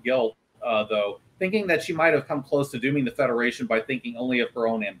her own guilt, though, thinking that she might have come close to dooming the Federation by thinking only of her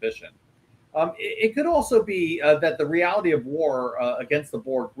own ambition. It could also be that the reality of war against the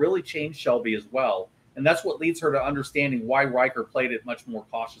Borg really changed Shelby as well, and that's what leads her to understanding why Riker played it much more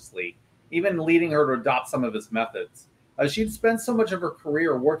cautiously, even leading her to adopt some of his methods. She'd spent so much of her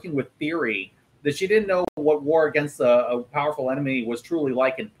career working with theory that she didn't know what war against a powerful enemy was truly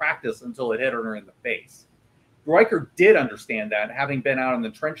like in practice until it hit her in the face. Riker did understand that, having been out in the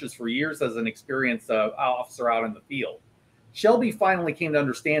trenches for years as an experienced officer out in the field. Shelby finally came to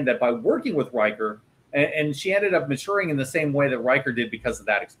understand that by working with Riker, and she ended up maturing in the same way that Riker did because of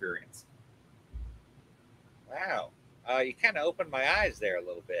that experience. Wow. You kind of opened my eyes there a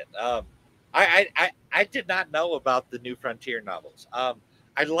little bit. I did not know about the New Frontier novels.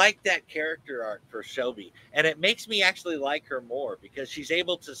 I like that character arc for Shelby, and it makes me actually like her more because she's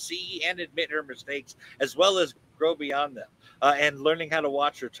able to see and admit her mistakes as well as grow beyond them and learning how to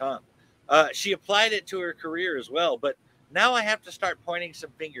watch her tongue. She applied it to her career as well. But now I have to start pointing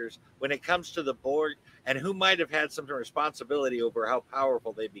some fingers when it comes to the Borg and who might have had some responsibility over how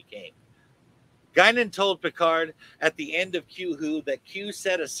powerful they became. Guinan told Picard at the end of Q Who that Q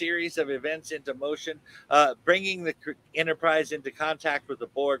set a series of events into motion, bringing the Enterprise into contact with the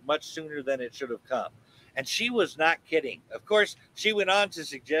Borg much sooner than it should have come. And she was not kidding. Of course, she went on to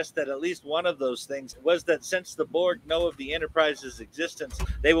suggest that at least one of those things was that since the Borg know of the Enterprise's existence,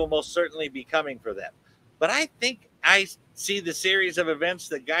 they will most certainly be coming for them. But I think I see the series of events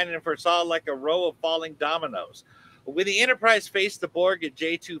that Guinan foresaw like a row of falling dominoes. When the Enterprise faced the Borg at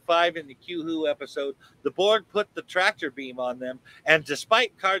J25 in the Q Who episode, the Borg put the tractor beam on them, and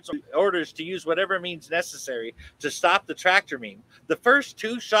despite Picard's orders to use whatever means necessary to stop the tractor beam, the first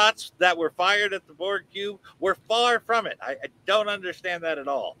two shots that were fired at the Borg cube were far from it. I don't understand that at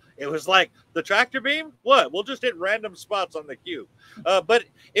all. It was like, the tractor beam? What? We'll just hit random spots on the cube. But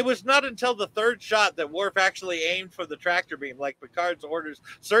it was not until the third shot that Worf actually aimed for the tractor beam, like Picard's orders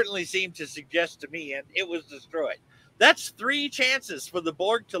certainly seemed to suggest to me, and it was destroyed. That's 3 chances for the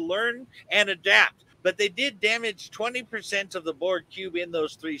Borg to learn and adapt, but they did damage 20% of the Borg cube in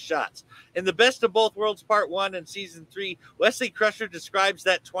those 3 shots. In the Best of Both Worlds Part 1 and Season 3, Wesley Crusher describes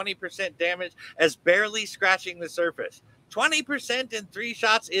that 20% damage as barely scratching the surface. 20% in 3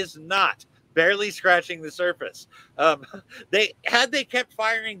 shots is not barely scratching the surface. Had they kept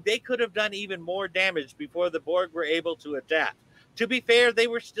firing, they could have done even more damage before the Borg were able to adapt. To be fair, they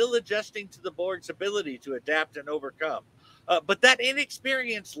were still adjusting to the Borg's ability to adapt and overcome. But that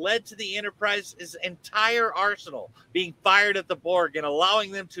inexperience led to the Enterprise's entire arsenal being fired at the Borg and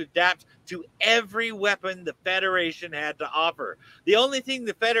allowing them to adapt to every weapon the Federation had to offer. The only thing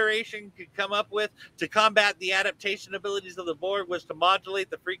the Federation could come up with to combat the adaptation abilities of the Borg was to modulate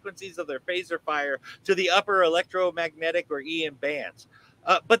the frequencies of their phaser fire to the upper electromagnetic or EM bands.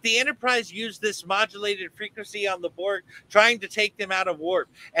 But the Enterprise used this modulated frequency on the Borg, trying to take them out of warp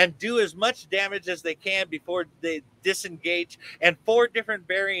and do as much damage as they can before they disengage. And 4 different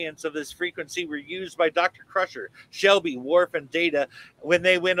variants of this frequency were used by Dr. Crusher, Shelby, Worf, and Data when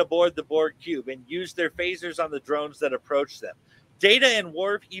they went aboard the Borg cube and used their phasers on the drones that approached them. Data and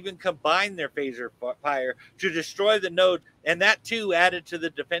Worf even combined their phaser fire to destroy the node, and that too added to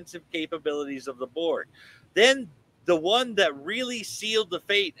the defensive capabilities of the Borg. Then the one that really sealed the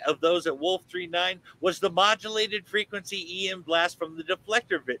fate of those at Wolf 39 was the modulated frequency EM blast from the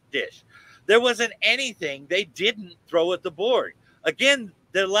deflector dish. There wasn't anything they didn't throw at the Borg. Again,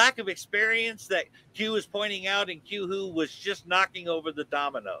 the lack of experience that Q was pointing out in Q Who was just knocking over the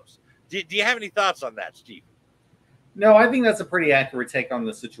dominoes. Do you have any thoughts on that, Steve? No, I think that's a pretty accurate take on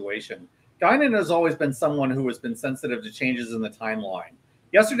the situation. Guinan has always been someone who has been sensitive to changes in the timeline.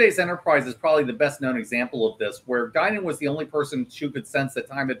 Yesterday's Enterprise is probably the best known example of this, where Guinan was the only person who could sense that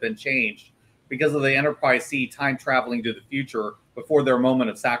time had been changed because of the Enterprise C time traveling to the future before their moment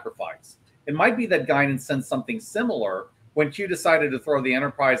of sacrifice. It might be that Guinan sensed something similar when Q decided to throw the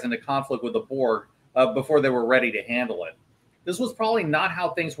Enterprise into conflict with the Borg before they were ready to handle it. This was probably not how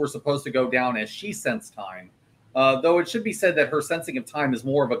things were supposed to go down as she sensed time, though it should be said that her sensing of time is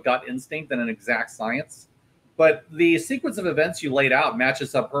more of a gut instinct than an exact science. But the sequence of events you laid out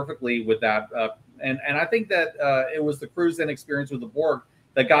matches up perfectly with that. And I think that it was the crew's inexperience with the Borg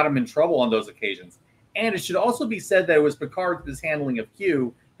that got him in trouble on those occasions. And it should also be said that it was Picard's handling of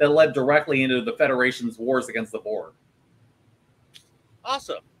Q that led directly into the Federation's wars against the Borg.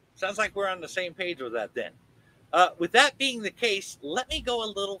 Awesome. Sounds like we're on the same page with that then. With that being the case, let me go a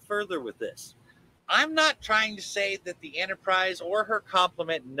little further with this. I'm not trying to say that the Enterprise or her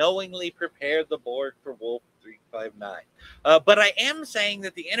complement knowingly prepared the Borg for Wolf 359. But I am saying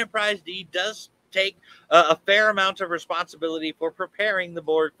that the Enterprise D does take a fair amount of responsibility for preparing the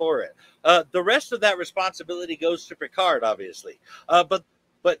Borg for it. The rest of that responsibility goes to Picard, obviously. But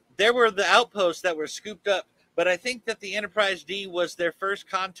there were the outposts that were scooped up. But I think that the Enterprise D was their first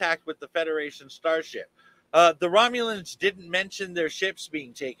contact with the Federation starship. The Romulans didn't mention their ships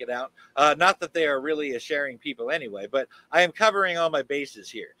being taken out. Not that they are really a sharing people anyway, but I am covering all my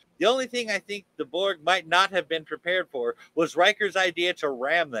bases here. The only thing I think the Borg might not have been prepared for was Riker's idea to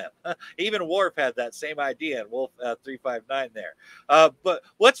ram them. Even Worf had that same idea in Wolf 359 there. But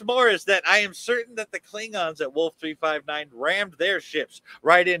what's more is that I am certain that the Klingons at Wolf 359 rammed their ships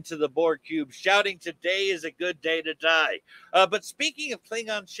right into the Borg cube, shouting, "Today is a good day to die." But speaking of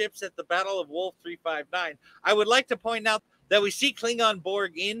Klingon ships at the Battle of Wolf 359, I would like to point out that we see Klingon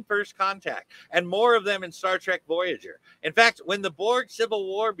Borg in First Contact, and more of them in Star Trek Voyager. In fact, when the Borg Civil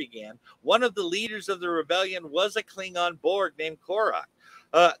War began, one of the leaders of the rebellion was a Klingon Borg named Korak,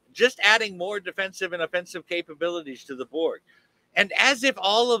 just adding more defensive and offensive capabilities to the Borg. And as if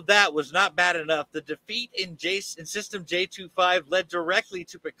all of that was not bad enough, the defeat in System J25 led directly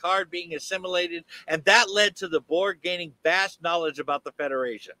to Picard being assimilated, and that led to the Borg gaining vast knowledge about the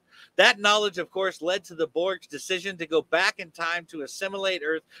Federation. That knowledge, of course, led to the Borg's decision to go back in time to assimilate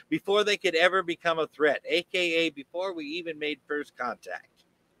Earth before they could ever become a threat, aka before we even made first contact.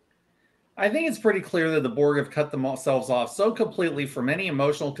 I think it's pretty clear that the Borg have cut themselves off so completely from any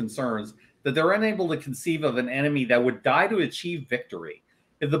emotional concerns that they're unable to conceive of an enemy that would die to achieve victory.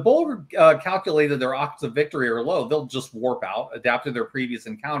 If the Borg calculated their odds of victory are low, they'll just warp out, adapt to their previous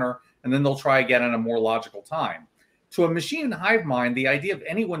encounter, and then they'll try again at a more logical time. To a machine hive mind, the idea of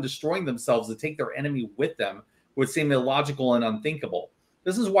anyone destroying themselves to take their enemy with them would seem illogical and unthinkable.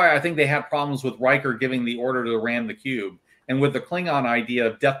 This is why I think they had problems with Riker giving the order to ram the cube, and with the Klingon idea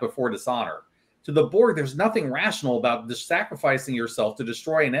of death before dishonor. To the Borg, there's nothing rational about just sacrificing yourself to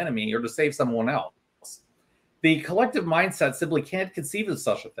destroy an enemy or to save someone else. The collective mindset simply can't conceive of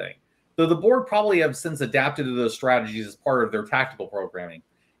such a thing, though the Borg probably have since adapted to those strategies as part of their tactical programming.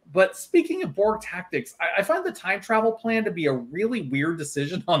 But speaking of Borg tactics, I find the time travel plan to be a really weird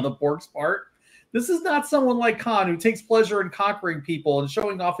decision on the Borg's part. This is not someone like Khan who takes pleasure in conquering people and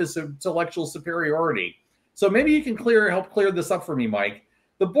showing off his intellectual superiority. So maybe you can help clear this up for me, Mike.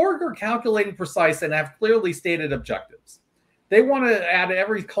 The Borg are calculating precise and have clearly stated objectives. They want to add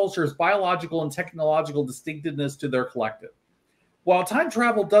every culture's biological and technological distinctiveness to their collective. While time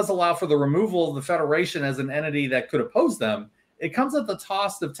travel does allow for the removal of the Federation as an entity that could oppose them, it comes at the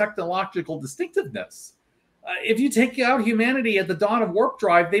cost of technological distinctiveness. If you take out humanity at the dawn of warp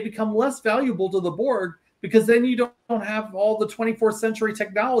drive, they become less valuable to the Borg because then you don't have all the 24th century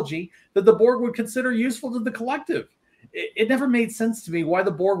technology that the Borg would consider useful to the collective. It never made sense to me why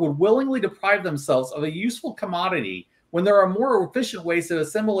the Borg would willingly deprive themselves of a useful commodity when there are more efficient ways to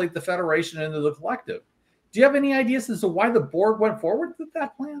assimilate the Federation into the collective. Do you have any ideas as to why the Borg went forward with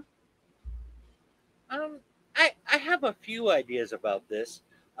that plan? I have a few ideas about this.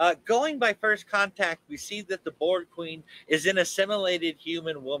 Going by first contact, we see that the Borg Queen is an assimilated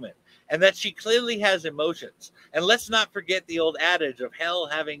human woman, and that she clearly has emotions. And let's not forget the old adage of hell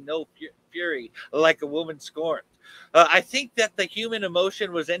having no fury like a woman scorned. I think that the human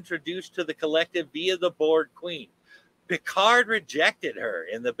emotion was introduced to the collective via the Borg Queen. Picard rejected her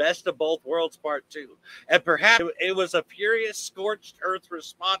in the Best of Both Worlds Part 2, and perhaps it was a furious, scorched earth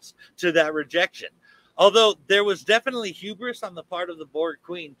response to that rejection. Although there was definitely hubris on the part of the Borg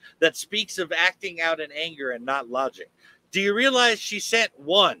Queen that speaks of acting out in anger and not logic. Do you realize she sent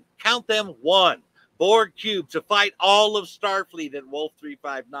count them, one Borg cube to fight all of Starfleet at Wolf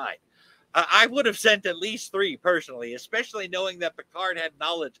 359? I would have sent at least 3 personally, especially knowing that Picard had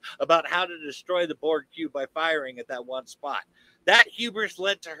knowledge about how to destroy the Borg cube by firing at that one spot. That hubris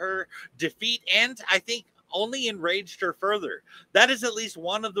led to her defeat and, I think, only enraged her further. That is at least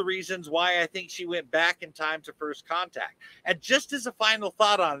one of the reasons why I think she went back in time to first contact. And just as a final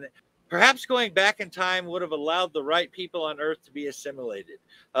thought on it, perhaps going back in time would have allowed the right people on Earth to be assimilated.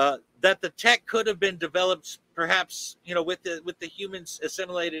 That the tech could have been developed, perhaps, with the humans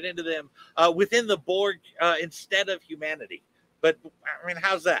assimilated into them within the Borg instead of humanity. But I mean,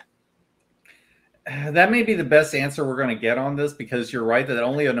 how's that? That may be the best answer we're going to get on this, because you're right that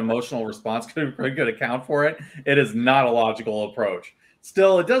only an emotional response could account for it. It is not a logical approach.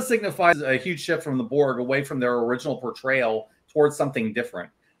 Still, it does signify a huge shift from the Borg away from their original portrayal towards something different.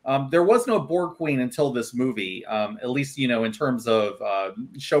 There was no Borg Queen until this movie, at least, in terms of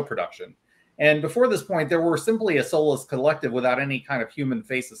show production. And before this point, there were simply a soulless collective without any kind of human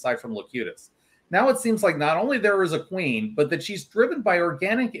face aside from Locutus. Now it seems like not only there is a queen, but that she's driven by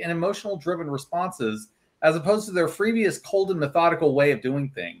organic and emotional-driven responses, as opposed to their previous cold and methodical way of doing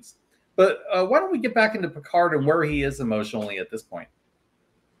things. But why don't we get back into Picard and where he is emotionally at this point?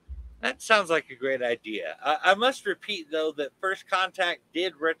 That sounds like a great idea. I must repeat, though, that First Contact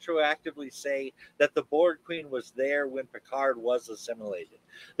did retroactively say that the Borg Queen was there when Picard was assimilated.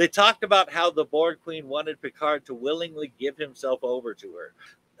 They talked about how the Borg Queen wanted Picard to willingly give himself over to her.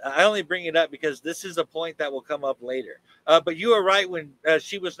 I only bring it up because this is a point that will come up later. But you are right when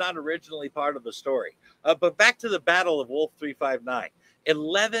she was not originally part of the story. But back to the Battle of Wolf 359.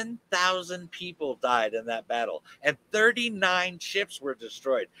 11,000 people died in that battle, and 39 ships were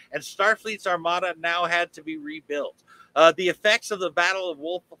destroyed, and Starfleet's armada now had to be rebuilt. The effects of the Battle of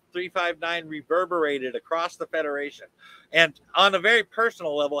Wolf 359 reverberated across the Federation, and on a very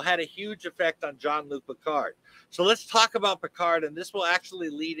personal level had a huge effect on Jean-Luc Picard. So let's talk about Picard, and this will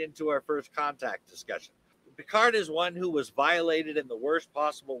actually lead into our First Contact discussion. Picard is one who was violated in the worst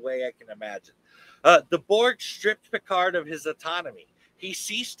possible way I can imagine. The Borg stripped Picard of his autonomy, He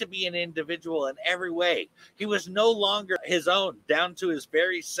ceased to be an individual in every way. He was no longer his own, down to his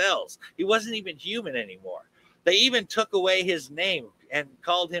very cells. He wasn't even human anymore. They even took away his name and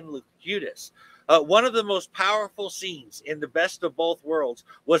called him Locutus. One of the most powerful scenes in the Best of Both Worlds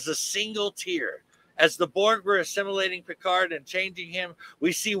was a single tear. As the Borg were assimilating Picard and changing him,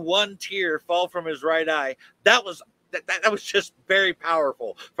 we see one tear fall from his right eye. That was just very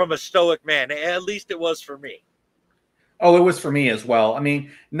powerful from a stoic man. At least it was for me. Oh, it was for me as well. I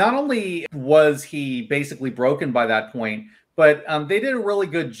mean, not only was he basically broken by that point, but they did a really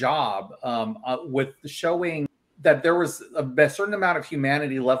good job with showing that there was a certain amount of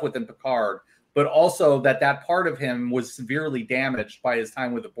humanity left within Picard, but also that part of him was severely damaged by his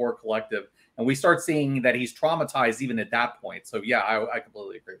time with the Borg Collective. And we start seeing that he's traumatized even at that point. So, yeah, I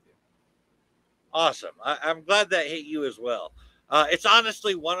completely agree with you. Awesome. I'm glad that hit you as well. It's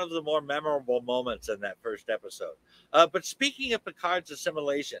honestly one of the more memorable moments in that first episode. But speaking of Picard's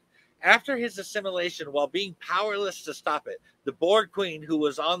assimilation, after his assimilation, while being powerless to stop it, the Borg Queen, who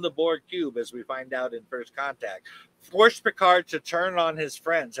was on the Borg cube, as we find out in First Contact, forced Picard to turn on his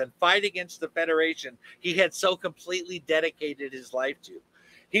friends and fight against the Federation he had so completely dedicated his life to.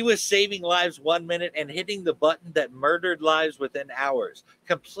 He was saving lives 1 minute and hitting the button that murdered lives within hours,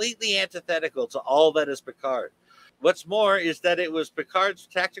 completely antithetical to all that is Picard. What's more is that it was Picard's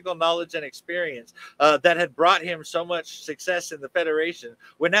tactical knowledge and experience that had brought him so much success in the Federation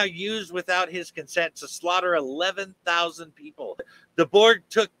were now used without his consent to slaughter 11,000 people. The Borg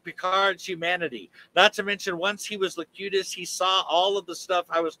took Picard's humanity. Not to mention, once he was Locutus, he saw all of the stuff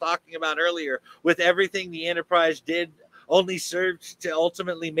I was talking about earlier with everything the Enterprise did only served to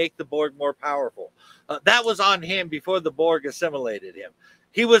ultimately make the Borg more powerful. That was on him before the Borg assimilated him.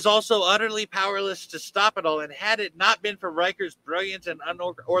 He was also utterly powerless to stop it all, and had it not been for Riker's brilliant and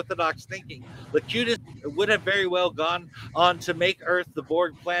unorthodox thinking, Locutus would have very well gone on to make Earth the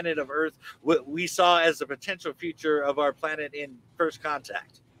Borg planet of Earth we saw as a potential future of our planet in First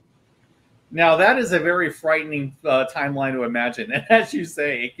Contact. Now, that is a very frightening timeline to imagine. And as you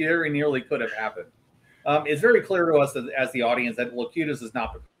say, it very nearly could have happened. It's very clear to us as the audience that Locutus is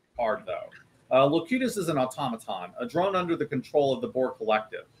not Picard, though. Locutus is an automaton, a drone under the control of the Borg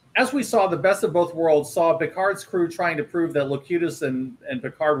Collective. As we saw, the Best of Both Worlds saw Picard's crew trying to prove that Locutus and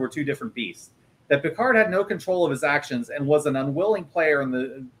Picard were two different beasts, that Picard had no control of his actions and was an unwilling player in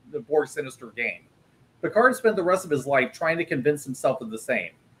the Borg sinister game. Picard spent the rest of his life trying to convince himself of the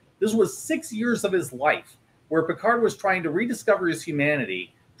same. This was 6 years of his life, where Picard was trying to rediscover his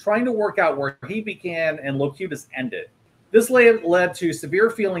humanity, trying to work out where he began and Locutus ended. This led to severe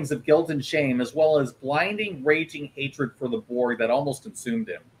feelings of guilt and shame, as well as blinding, raging hatred for the Borg that almost consumed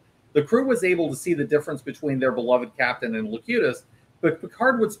him. The crew was able to see the difference between their beloved captain and Locutus, but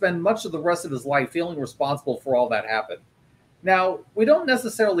Picard would spend much of the rest of his life feeling responsible for all that happened. Now, we don't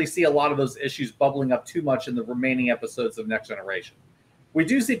necessarily see a lot of those issues bubbling up too much in the remaining episodes of Next Generation. We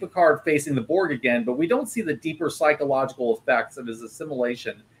do see Picard facing the Borg again, but we don't see the deeper psychological effects of his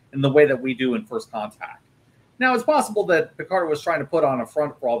assimilation in the way that we do in First Contact. Now, it's possible that Picard was trying to put on a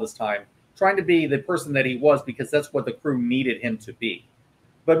front for all this time, trying to be the person that he was because that's what the crew needed him to be.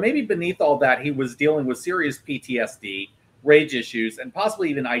 But maybe beneath all that, he was dealing with serious PTSD, rage issues, and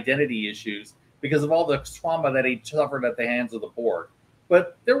possibly even identity issues because of all the trauma that he suffered at the hands of the Borg.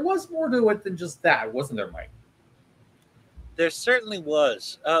 But there was more to it than just that, wasn't there, Mike? There certainly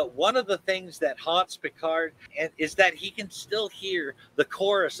was. One of the things that haunts Picard is that he can still hear the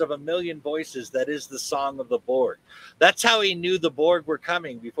chorus of a million voices that is the song of the Borg. That's how he knew the Borg were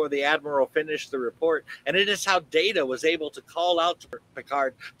coming before the Admiral finished the report, and it is how Data was able to call out to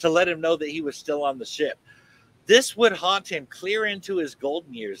Picard to let him know that he was still on the ship. This would haunt him clear into his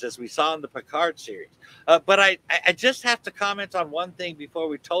golden years, as we saw in the Picard series. But I just have to comment on one thing before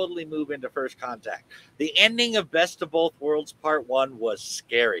we totally move into First Contact. The ending of Best of Both Worlds Part 1 was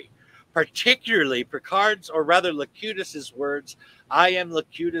scary. Particularly Picard's, or rather Locutus's words, "I am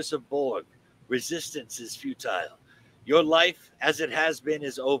Locutus of Borg. Resistance is futile. Your life, as it has been,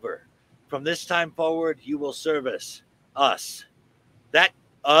 is over. From this time forward, you will serve us." That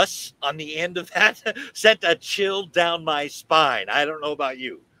us on the end of that sent a chill down my spine. I don't know about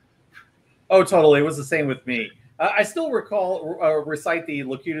you. Oh, totally. It was the same with me. I still recite the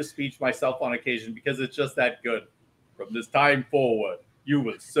Locutus speech myself on occasion because it's just that good. From this time forward, you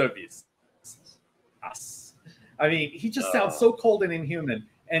will service us. I mean, he just sounds so cold and inhuman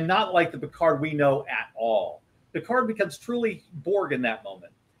and not like the Picard we know at all. Picard becomes truly Borg in that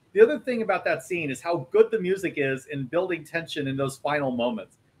moment. The other thing about that scene is how good the music is in building tension in those final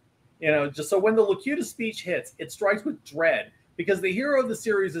moments. You know, just so when the Locutus speech hits, it strikes with dread because the hero of the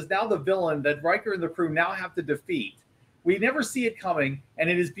series is now the villain that Riker and the crew now have to defeat. We never see it coming, and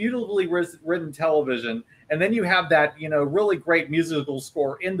it is beautifully written television. And then you have that, really great musical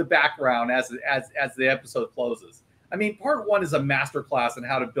score in the background as the episode closes. I mean, part one is a masterclass in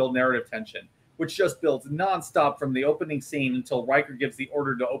how to build narrative tension, which just builds nonstop from the opening scene until Riker gives the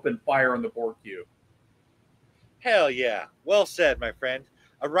order to open fire on the Borg cube. Hell yeah. Well said, my friend.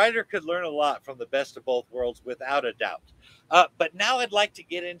 A writer could learn a lot from the best of both worlds without a doubt. But now I'd like to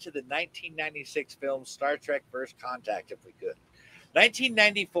get into the 1996 film Star Trek First Contact, if we could.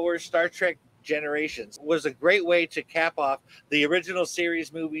 1994's Star Trek Generations was a great way to cap off the original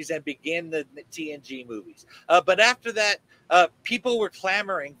series movies and begin the TNG movies. But after that, people were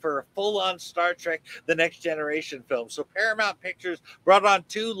clamoring for a full-on Star Trek The Next Generation film. So Paramount Pictures brought on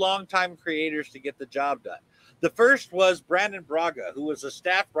two longtime creators to get the job done. The first was Brandon Braga, who was a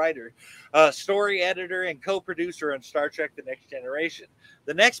staff writer, story editor, and co-producer on Star Trek The Next Generation.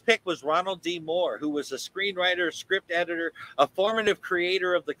 The next pick was Ronald D. Moore, who was a screenwriter, script editor, a formative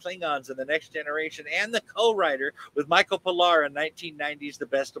creator of the Klingons in The Next Generation, and the co-writer with Michael Pilar in 1990's The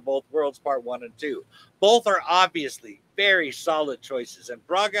Best of Both Worlds Part 1 and 2. Both are obviously very solid choices, and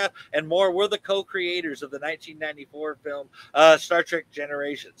Braga and Moore were the co-creators of the 1994 film Star Trek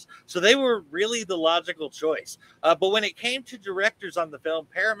Generations. So they were really the logical choice. But when it came to directors on the film,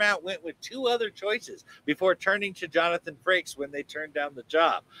 Paramount went with two other choices before turning to Jonathan Frakes when they turned down the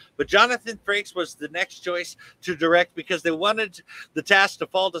job. But Jonathan Frakes was the next choice to direct because they wanted the task to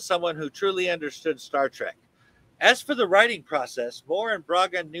fall to someone who truly understood Star Trek. As for the writing process, Moore and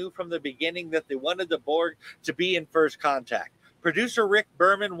Braga knew from the beginning that they wanted the Borg to be in First Contact. Producer Rick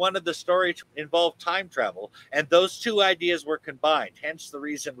Berman wanted the story to involve time travel, and those two ideas were combined, hence the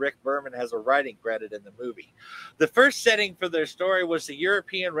reason Rick Berman has a writing credit in the movie. The first setting for their story was the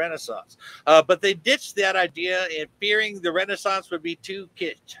European Renaissance, but they ditched that idea in fearing the Renaissance would be too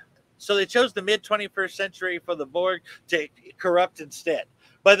kitsch. So they chose the mid-21st century for the Borg to corrupt instead.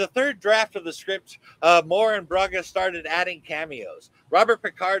 By the third draft of the script, Moore and Braga started adding cameos. Robert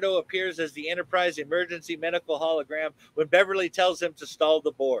Picardo appears as the Enterprise emergency medical hologram when Beverly tells him to stall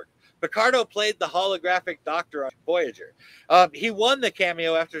the Borg. Picardo played the holographic doctor on Voyager. He won the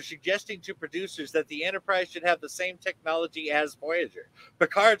cameo after suggesting to producers that the Enterprise should have the same technology as Voyager.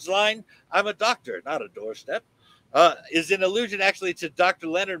 Picard's line, "I'm a doctor, not a doorstep," is an allusion actually to Dr.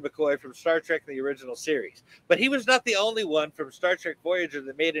 Leonard McCoy from Star Trek the original series. But he was not the only one from Star Trek Voyager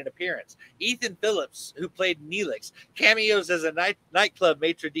that made an appearance. Ethan Phillips, who played Neelix, cameos as a nightclub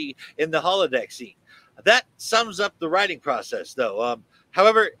maitre d' in the holodeck scene. That sums up the writing process, though.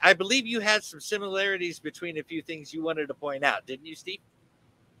 However, I believe you had some similarities between a few things you wanted to point out, didn't you, Steve?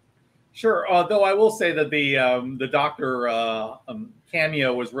 Sure. Though I will say that the Doctor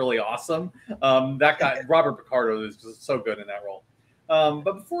cameo was really awesome. That guy, Robert Picardo, is just so good in that role.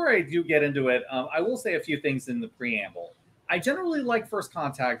 But before I do get into it, I will say a few things in the preamble. I generally like First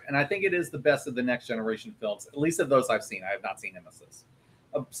Contact, and I think it is the best of the Next Generation films, at least of those I've seen. I have not seen Nemesis.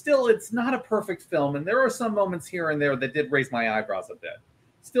 Still, it's not a perfect film, and there are some moments here and there that did raise my eyebrows a bit.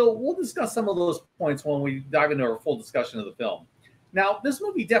 Still, we'll discuss some of those points when we dive into our full discussion of the film. Now, this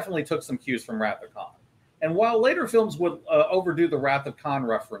movie definitely took some cues from Wrath of Khan. And while later films would overdo the Wrath of Khan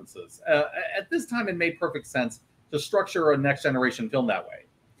references, at this time it made perfect sense to structure a Next Generation film that way.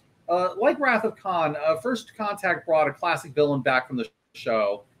 Like Wrath of Khan, First Contact brought a classic villain back from the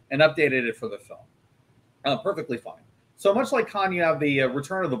show and updated it for the film. Perfectly fine. So much like Khan, you have the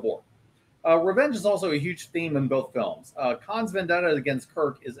Return of the Borg. Revenge is also a huge theme in both films. Khan's vendetta against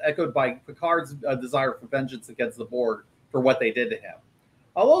Kirk is echoed by Picard's desire for vengeance against the Borg for what they did to him.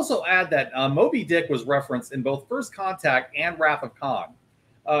 I'll also add that Moby Dick was referenced in both First Contact and Wrath of Khan.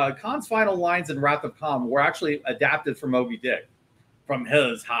 Khan's final lines in Wrath of Khan were actually adapted from Moby Dick. "From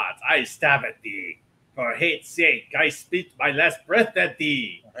hell's heart I stab at thee. For hate's sake I spit my last breath at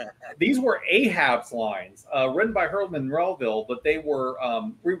thee." These were Ahab's lines, written by Herman Melville, but they were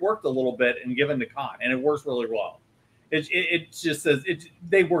reworked a little bit and given to Khan, and it works really well. It just says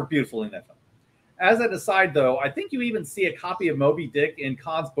they work beautifully in that film. As an aside, though, I think you even see a copy of Moby Dick in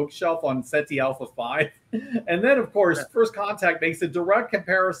Khan's bookshelf on SETI Alpha 5. And then, of course, First Contact makes a direct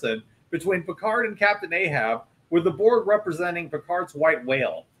comparison between Picard and Captain Ahab, with the Borg representing Picard's white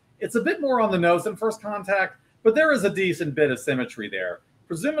whale. It's a bit more on the nose than First Contact, but there is a decent bit of symmetry there.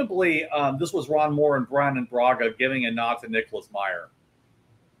 Presumably, this was Ron Moore and Brandon Braga giving a nod to Nicholas Meyer.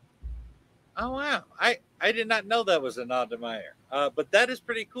 Oh, wow. I did not know that was a nod to Meyer. But that is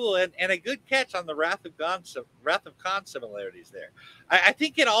pretty cool, and a good catch on the Wrath of Khan similarities there. I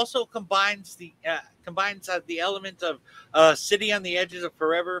think it also combines the element of City on the Edges of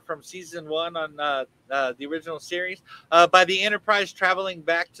Forever from season 1 on the original series by the Enterprise traveling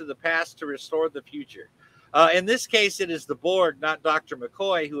back to the past to restore the future. In this case, it is the Borg, not Dr.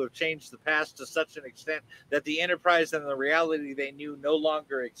 McCoy, who have changed the past to such an extent that the Enterprise and the reality they knew no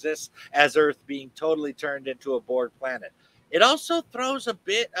longer exists, as Earth being totally turned into a Borg planet. It also throws a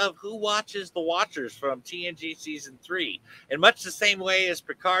bit of Who Watches the Watchers from TNG Season 3, in much the same way as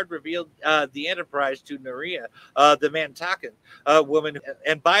Picard revealed the Enterprise to Naria, the Mantakan woman,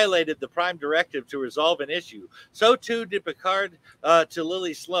 and violated the Prime Directive to resolve an issue. So too did Picard to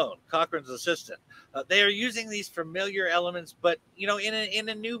Lily Sloan, Cochrane's assistant. They are using these familiar elements, but, in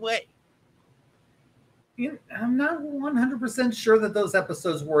a new way. I'm not 100% sure that those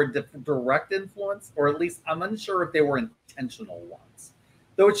episodes were a direct influence, or at least I'm unsure if they were intentional ones.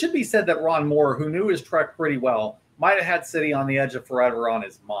 Though it should be said that Ron Moore, who knew his Trek pretty well, might have had City on the Edge of Forever on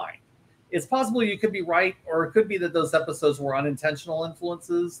his mind. It's possible you could be right, or it could be that those episodes were unintentional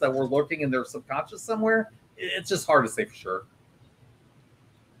influences that were lurking in their subconscious somewhere. It's just hard to say for sure.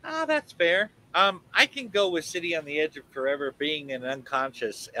 That's fair. I can go with City on the Edge of Forever being an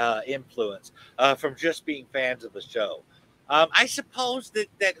unconscious influence from just being fans of the show. I suppose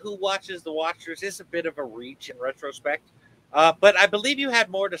that Who Watches the Watchers is a bit of a reach in retrospect, but I believe you had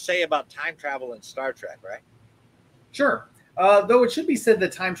more to say about time travel in Star Trek, right? Sure. Though it should be said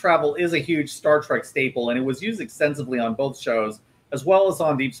that time travel is a huge Star Trek staple, and it was used extensively on both shows, as well as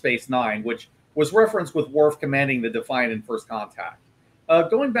on Deep Space Nine, which was referenced with Worf commanding the Defiant in First Contact.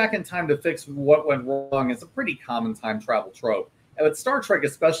 Going back in time to fix what went wrong is a pretty common time travel trope, but Star Trek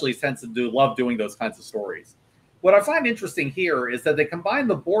especially tends to love doing those kinds of stories. What I find interesting here is that they combine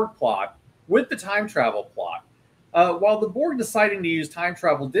the Borg plot with the time travel plot. While the Borg deciding to use time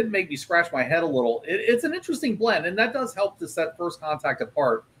travel did make me scratch my head a little, it's an interesting blend, and that does help to set First Contact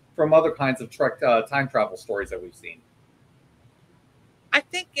apart from other kinds of Trek time travel stories that we've seen. I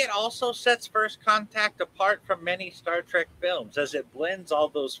think it also sets First Contact apart from many Star Trek films, as it blends all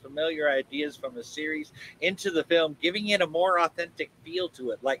those familiar ideas from the series into the film, giving it a more authentic feel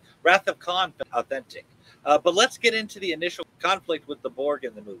to it, like Wrath of Khan authentic. But let's get into the initial conflict with the Borg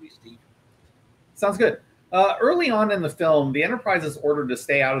in the movie, Steve. Sounds good. Early on in the film, the Enterprise is ordered to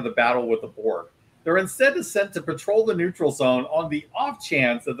stay out of the battle with the Borg. They're instead sent to patrol the neutral zone on the off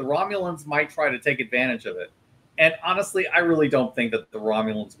chance that the Romulans might try to take advantage of it. And honestly, I really don't think that the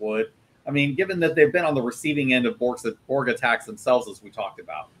Romulans would. I mean, given that they've been on the receiving end of Borg attacks themselves, as we talked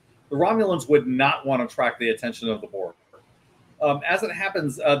about, the Romulans would not want to attract the attention of the Borg. As it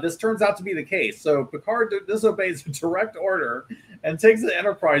happens, this turns out to be the case. So Picard disobeys a direct order and takes the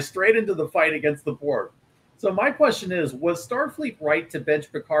Enterprise straight into the fight against the Borg. So my question is, was Starfleet right to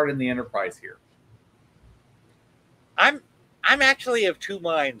bench Picard in the Enterprise here? I'm actually of two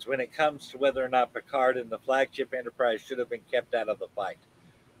minds when it comes to whether or not Picard and the flagship Enterprise should have been kept out of the fight.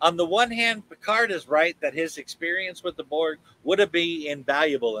 On the one hand, Picard is right that his experience with the Borg would have been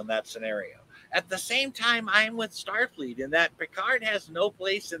invaluable in that scenario. At the same time, I'm with Starfleet in that Picard has no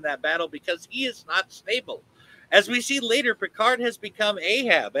place in that battle because he is not stable. As we see later, Picard has become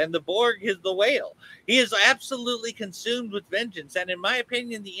Ahab and the Borg is the whale. He is absolutely consumed with vengeance, and in my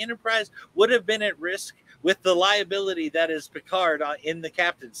opinion, the Enterprise would have been at risk with the liability that is Picard in the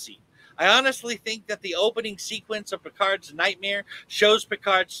captain's seat. I honestly think that the opening sequence of Picard's nightmare shows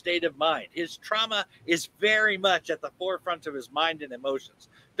Picard's state of mind. His trauma is very much at the forefront of his mind and emotions.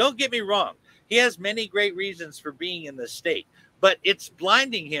 Don't get me wrong, he has many great reasons for being in this state, but it's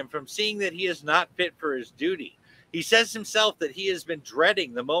blinding him from seeing that he is not fit for his duty. He says himself that he has been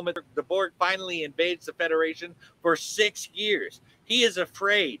dreading the moment the Borg finally invades the Federation for 6 years. He is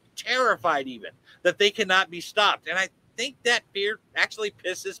afraid, terrified even, that they cannot be stopped. And I think that fear actually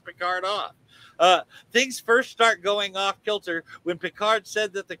pisses Picard off. Things first start going off kilter when Picard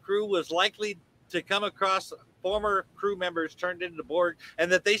said that the crew was likely to come across former crew members turned into Borg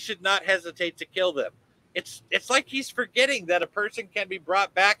and that they should not hesitate to kill them. It's like he's forgetting that a person can be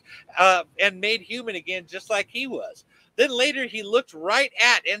brought back and made human again, just like he was. Then later he looked right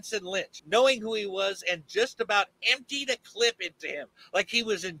at Ensign Lynch, knowing who he was, and just about emptied a clip into him like he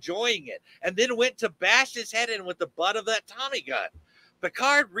was enjoying it, and then went to bash his head in with the butt of that Tommy gun.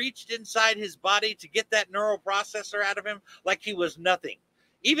 Picard reached inside his body to get that neural processor out of him like he was nothing.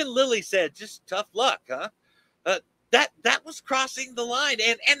 Even Lily said, just tough luck, huh? That was crossing the line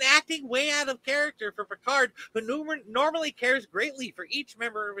and acting way out of character for Picard, who normally cares greatly for each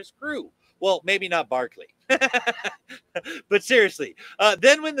member of his crew. Well, maybe not Barclay. But seriously,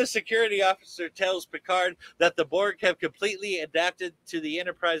 then when the security officer tells Picard that the Borg have completely adapted to the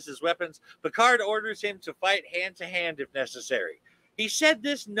Enterprise's weapons, Picard orders him to fight hand-to-hand if necessary. He said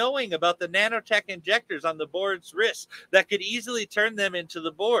this knowing about the nanotech injectors on the Borg's wrists that could easily turn them into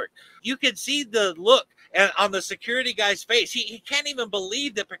the Borg. You could see the look and on the security guy's face. He can't even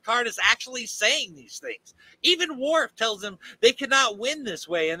believe that Picard is actually saying these things. Even Worf tells him they cannot win this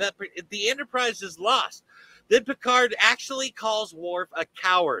way and that the Enterprise is lost. Then Picard actually calls Worf a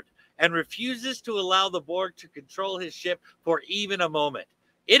coward and refuses to allow the Borg to control his ship for even a moment.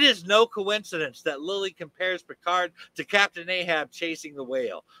 It is no coincidence that Lily compares Picard to Captain Ahab chasing the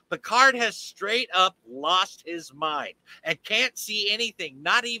whale. Picard has straight up lost his mind and can't see anything,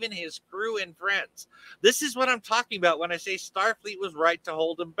 not even his crew and friends. This is what I'm talking about when I say Starfleet was right to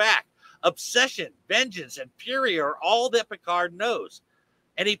hold him back. Obsession, vengeance, and fury are all that Picard knows.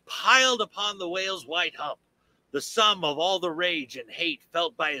 And he piled upon the whale's white hump the sum of all the rage and hate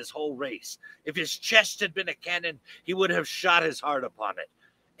felt by his whole race. If his chest had been a cannon, he would have shot his heart upon it.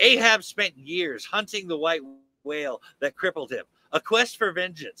 Ahab spent years hunting the white whale that crippled him, a quest for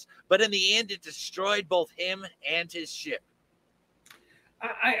vengeance, but in the end it destroyed both him and his ship.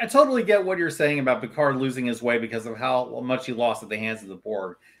 I totally get what you're saying about Picard losing his way because of how much he lost at the hands of the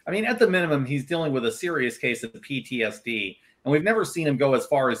Borg. I mean, at the minimum, he's dealing with a serious case of PTSD, and we've never seen him go as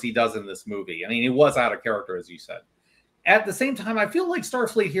far as he does in this movie. I mean, he was out of character, as you said. At the same time, I feel like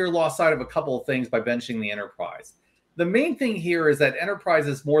Starfleet here lost sight of a couple of things by benching the Enterprise. The main thing here is that Enterprise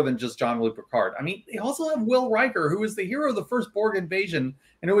is more than just Jean-Luc Picard. I mean, they also have Will Riker, who is the hero of the first Borg invasion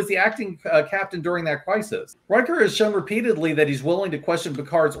and who was the acting captain during that crisis. Riker has shown repeatedly that he's willing to question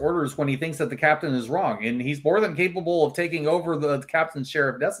Picard's orders when he thinks that the captain is wrong, and he's more than capable of taking over the captain's share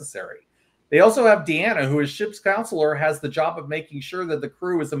if necessary. They also have Deanna, who is ship's counselor, has the job of making sure that the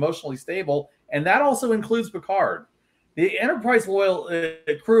crew is emotionally stable, and that also includes Picard. The Enterprise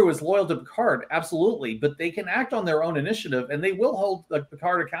crew is loyal to Picard, absolutely, but they can act on their own initiative, and they will hold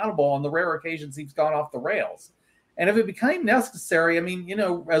Picard accountable on the rare occasions he's gone off the rails. And if it became necessary, I mean, you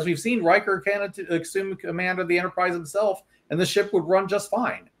know, as we've seen, Riker can assume command of the Enterprise himself, and the ship would run just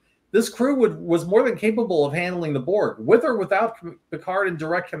fine. This crew was more than capable of handling the Borg, with or without Picard in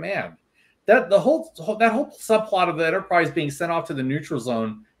direct command. That whole subplot of the Enterprise being sent off to the neutral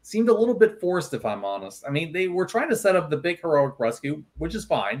zone seemed a little bit forced, if I'm honest. I mean, they were trying to set up the big heroic rescue, which is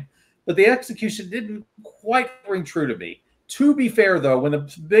fine, but the execution didn't quite ring true to me. To be fair, though, when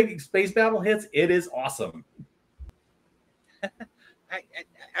the big space battle hits, it is awesome.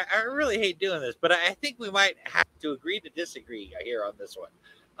 I really hate doing this, but I think we might have to agree to disagree here on this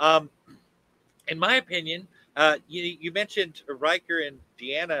one. In my opinion, you mentioned Riker and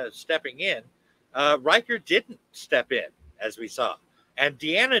Deanna stepping in. Riker didn't step in, as we saw. And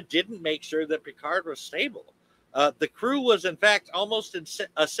Deanna didn't make sure that Picard was stable. The crew was, in fact, almost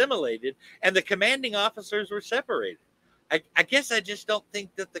assimilated, and the commanding officers were separated. I guess I just don't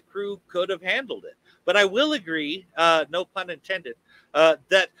think that the crew could have handled it. But I will agree, no pun intended,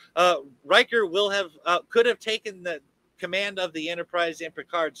 that Riker could have taken the command of the Enterprise in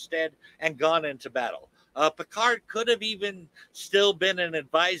Picard's stead and gone into battle. Picard could have even still been an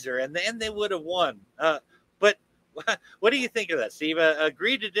advisor, and then they would have won. But what do you think of that, Steve?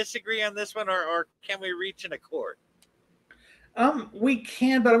 Agree to disagree on this one, or can we reach an accord? We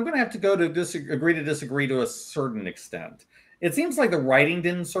can, but I'm going to have to go to agree to disagree to a certain extent. It seems like the writing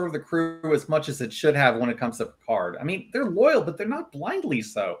didn't serve the crew as much as it should have when it comes to Picard. I mean, they're loyal, but they're not blindly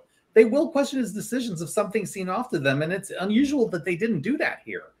so. They will question his decisions if something seemed off to them, and it's unusual that they didn't do that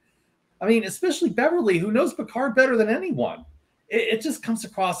here. I mean, especially Beverly, who knows Picard better than anyone. It just comes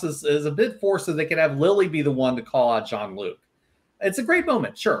across as a bit forced so they could have Lily be the one to call out Jean-Luc. It's a great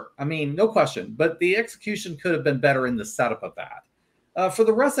moment, sure. I mean, no question. But the execution could have been better in the setup of that. For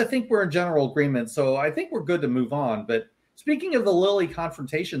the rest, I think we're in general agreement. So I think we're good to move on. But speaking of the Lily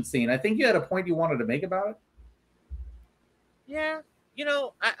confrontation scene, I think you had a point you wanted to make about it. Yeah, you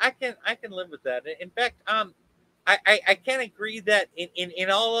know, I can live with that. In fact, I can agree that in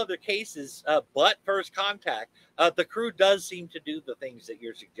all other cases, but First Contact, the crew does seem to do the things that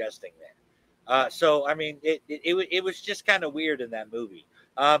you're suggesting there. So I mean, it was just kind of weird in that movie.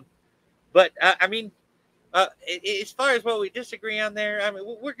 But I mean, as far as what we disagree on there, I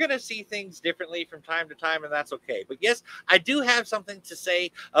mean, we're going to see things differently from time to time, and that's okay. But yes, I do have something to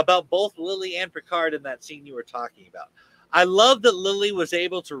say about both Lily and Picard in that scene you were talking about. I love that Lily was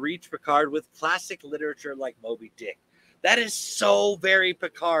able to reach Picard with classic literature like Moby Dick. That is so very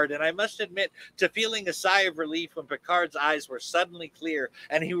Picard, and I must admit to feeling a sigh of relief when Picard's eyes were suddenly clear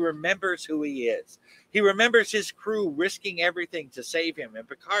and he remembers who he is. He remembers his crew risking everything to save him, and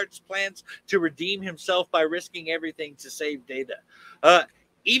Picard's plans to redeem himself by risking everything to save Data.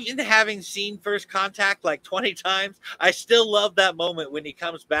 even having seen First Contact like 20 times, I still love that moment when he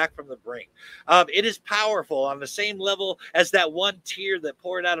comes back from the brink. It is powerful on the same level as that one tear that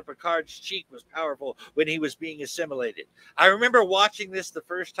poured out of Picard's cheek was powerful when he was being assimilated. I remember watching this the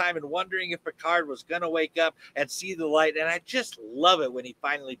first time and wondering if Picard was going to wake up and see the light, and I just love it when he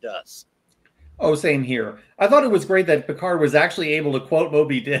finally does. Oh, same here. I thought it was great that Picard was actually able to quote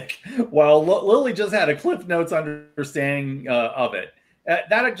Moby Dick, while Lily just had a Cliff Notes understanding of it.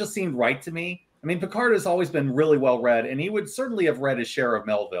 That just seemed right to me. I mean, Picard has always been really well read, and he would certainly have read his share of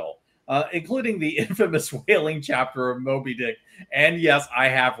Melville, including the infamous whaling chapter of Moby Dick. And yes, I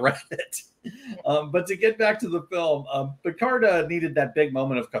have read it. But to get back to the film, Picard needed that big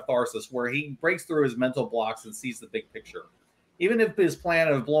moment of catharsis where he breaks through his mental blocks and sees the big picture. Even if his plan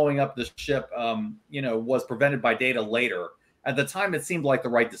of blowing up the ship, was prevented by Data later, at the time it seemed like the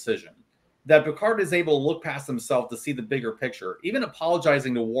right decision. That Picard is able to look past himself to see the bigger picture, even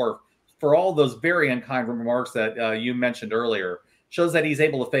apologizing to Worf for all those very unkind remarks that you mentioned earlier, shows that he's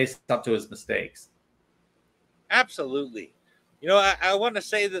able to face up to his mistakes. Absolutely. I want to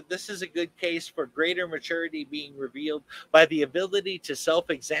say that this is a good case for greater maturity being revealed by the ability to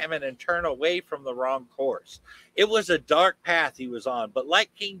self-examine and turn away from the wrong course. It was a dark path he was on, but like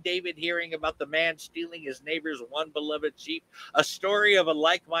King David hearing about the man stealing his neighbor's one beloved sheep, a story of a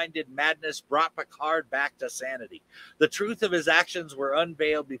like-minded madness brought Picard back to sanity. The truth of his actions were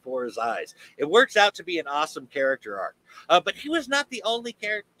unveiled before his eyes. It works out to be an awesome character arc. But he was not the only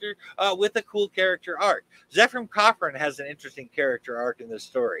character with a cool character arc. Zefram Cochrane has an interesting character arc in this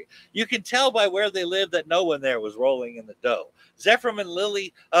story. You can tell by where they lived that no one there was rolling in the dough. Zefram and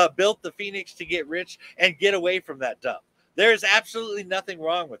Lily built the Phoenix to get rich and get away from that dump. There is absolutely nothing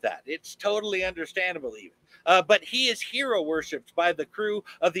wrong with that. It's totally understandable even. But he is hero worshipped by the crew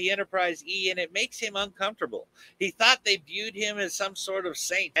of the Enterprise E, and it makes him uncomfortable. He thought they viewed him as some sort of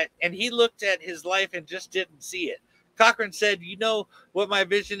saint, and he looked at his life and just didn't see it. Cochrane said, "You know what my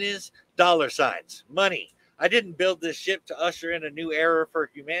vision is? Dollar signs, money. I didn't build this ship to usher in a new era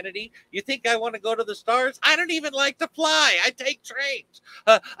for humanity. You think I want to go to the stars? I don't even like to fly. I take trains.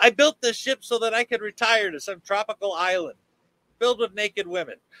 I built this ship so that I could retire to some tropical island filled with naked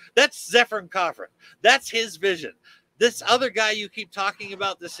women." That's Zefram Cochrane. That's his vision. This other guy you keep talking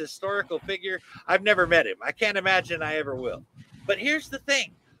about, this historical figure, I've never met him. I can't imagine I ever will. But here's the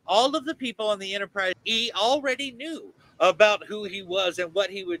thing. All of the people on the Enterprise E already knew about who he was and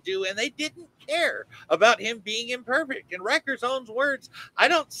what he would do, and they didn't care about him being imperfect. In Riker's own words, "I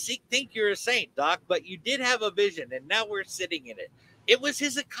don't think you're a saint, Doc, but you did have a vision, and now we're sitting in it." It was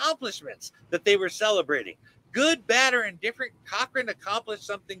his accomplishments that they were celebrating. Good, bad, or indifferent, Cochrane accomplished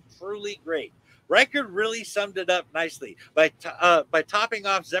something truly great. Riker really summed it up nicely by topping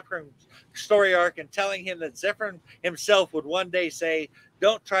off Zefram's story arc and telling him that Zefram himself would one day say,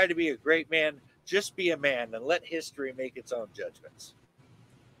 "Don't try to be a great man, just be a man and let history make its own judgments."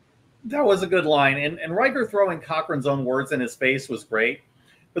 That was a good line. And Riker throwing Cochrane's own words in his face was great.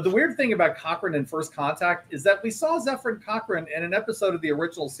 But the weird thing about Cochrane in First Contact is that we saw Zefram Cochrane in an episode of the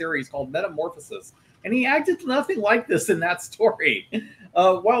original series called Metamorphosis, and he acted nothing like this in that story.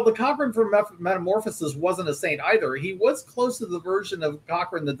 While the Cochrane from Metamorphosis wasn't a saint either, he was close to the version of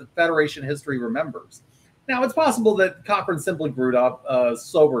Cochrane that the Federation history remembers. Now, it's possible that Cochrane simply grew up,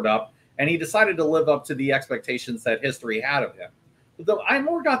 sobered up, and he decided to live up to the expectations that history had of him. Though I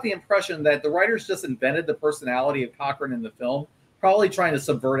more got the impression that the writers just invented the personality of Cochrane in the film, probably trying to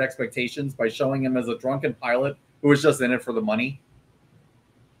subvert expectations by showing him as a drunken pilot who was just in it for the money.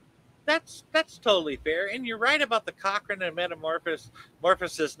 That's totally fair, and you're right about the Cochrane and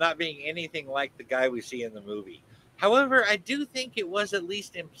Metamorphosis not being anything like the guy we see in the movie. However, I do think it was at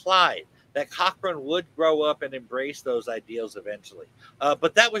least implied that Cochrane would grow up and embrace those ideals eventually.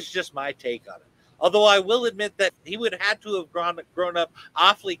 But that was just my take on it. Although I will admit that he would have had to have grown up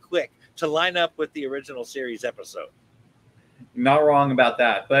awfully quick to line up with the original series episode. Not wrong about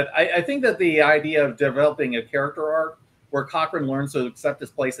that. But I think that the idea of developing a character arc where Cochrane learns to accept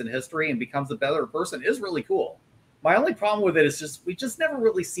his place in history and becomes a better person is really cool. My only problem with it is just we just never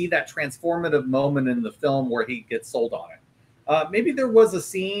really see that transformative moment in the film where he gets sold on it. Maybe there was a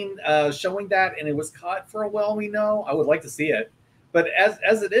scene showing that and it was cut for a while, we know. I would like to see it. But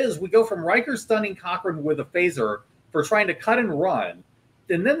as it is, we go from Riker stunning Cochrane with a phaser for trying to cut and run.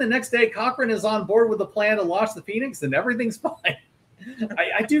 And then the next day, Cochrane is on board with a plan to launch the Phoenix and everything's fine.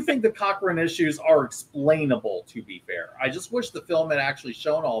 I do think the Cochrane issues are explainable, to be fair. I just wish the film had actually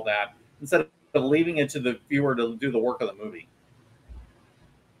shown all that instead of leaving it to the viewer to do the work of the movie.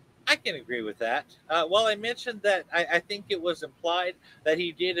 I can agree with that. While I mentioned that I think it was implied that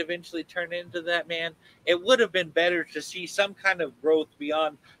he did eventually turn into that man, it would have been better to see some kind of growth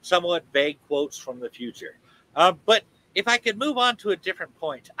beyond somewhat vague quotes from the future. But if I could move on to a different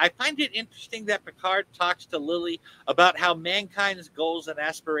point, I find it interesting that Picard talks to Lily about how mankind's goals and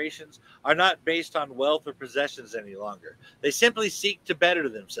aspirations are not based on wealth or possessions any longer. They simply seek to better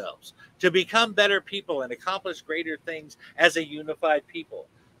themselves, to become better people and accomplish greater things as a unified people.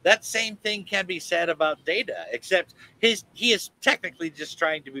 That same thing can be said about Data, except he is technically just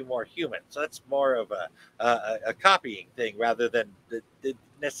trying to be more human. So that's more of a copying thing rather than the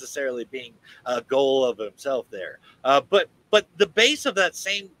necessarily being a goal of himself there. But the base of that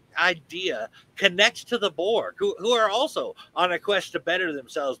same idea connects to the Borg, who are also on a quest to better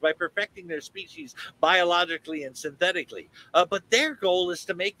themselves by perfecting their species biologically and synthetically. But their goal is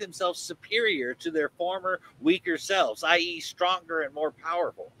to make themselves superior to their former weaker selves, i.e., stronger and more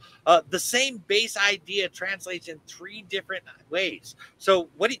powerful. The same base idea translates in three different ways. So,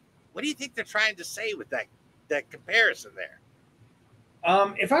 what do you think they're trying to say with that comparison there?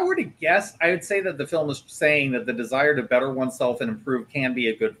 If I were to guess, I would say that the film is saying that the desire to better oneself and improve can be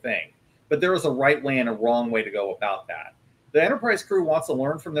a good thing, but there is a right way and a wrong way to go about that. The Enterprise crew wants to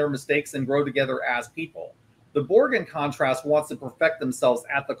learn from their mistakes and grow together as people. The Borg, in contrast, wants to perfect themselves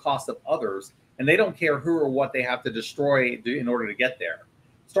at the cost of others, and they don't care who or what they have to destroy in order to get there.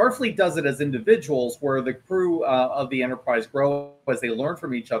 Starfleet does it as individuals, where the crew of the Enterprise grow as they learn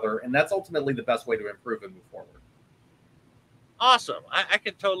from each other, and that's ultimately the best way to improve and move forward. Awesome. I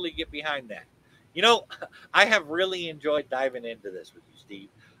can totally get behind that. You know, I have really enjoyed diving into this with you, Steve.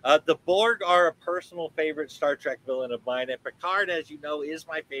 The Borg are a personal favorite Star Trek villain of mine, and Picard, as you know, is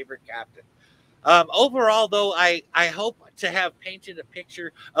my favorite captain. Overall, though, I hope to have painted a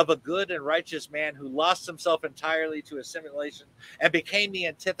picture of a good and righteous man who lost himself entirely to assimilation and became the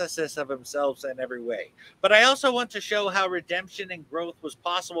antithesis of himself in every way. But I also want to show how redemption and growth was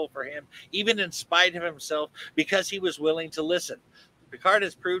possible for him, even in spite of himself, because he was willing to listen. Picard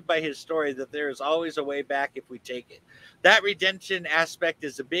has proved by his story that there is always a way back if we take it. That redemption aspect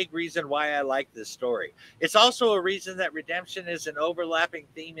is a big reason why I like this story. It's also a reason that redemption is an overlapping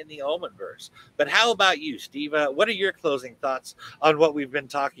theme in the Omenverse. But how about you, Steve? What are your closing thoughts on what we've been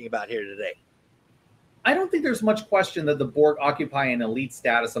talking about here today? I don't think there's much question that the Borg occupy an elite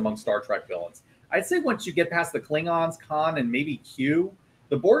status among Star Trek villains. I'd say once you get past the Klingons, Khan, and maybe Q,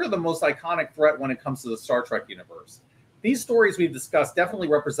 the Borg are the most iconic threat when it comes to the Star Trek universe. These stories we've discussed definitely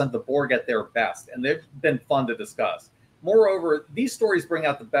represent the Borg at their best, and they've been fun to discuss. Moreover, these stories bring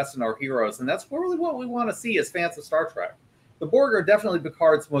out the best in our heroes, and that's really what we want to see as fans of Star Trek. The Borg are definitely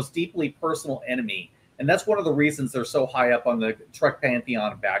Picard's most deeply personal enemy, and that's one of the reasons they're so high up on the Trek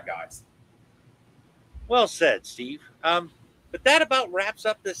pantheon of bad guys. Well said, Steve. But that about wraps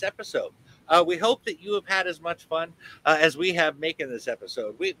up this episode. We hope that you have had as much fun as we have making this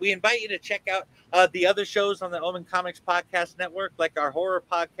episode. We invite you to check out the other shows on the Omen Comics Podcast Network, like our horror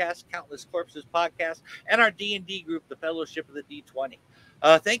podcast, Countless Corpses podcast, and our D&D group, the Fellowship of the D20.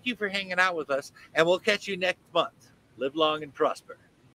 Thank you for hanging out with us, and we'll catch you next month. Live long and prosper.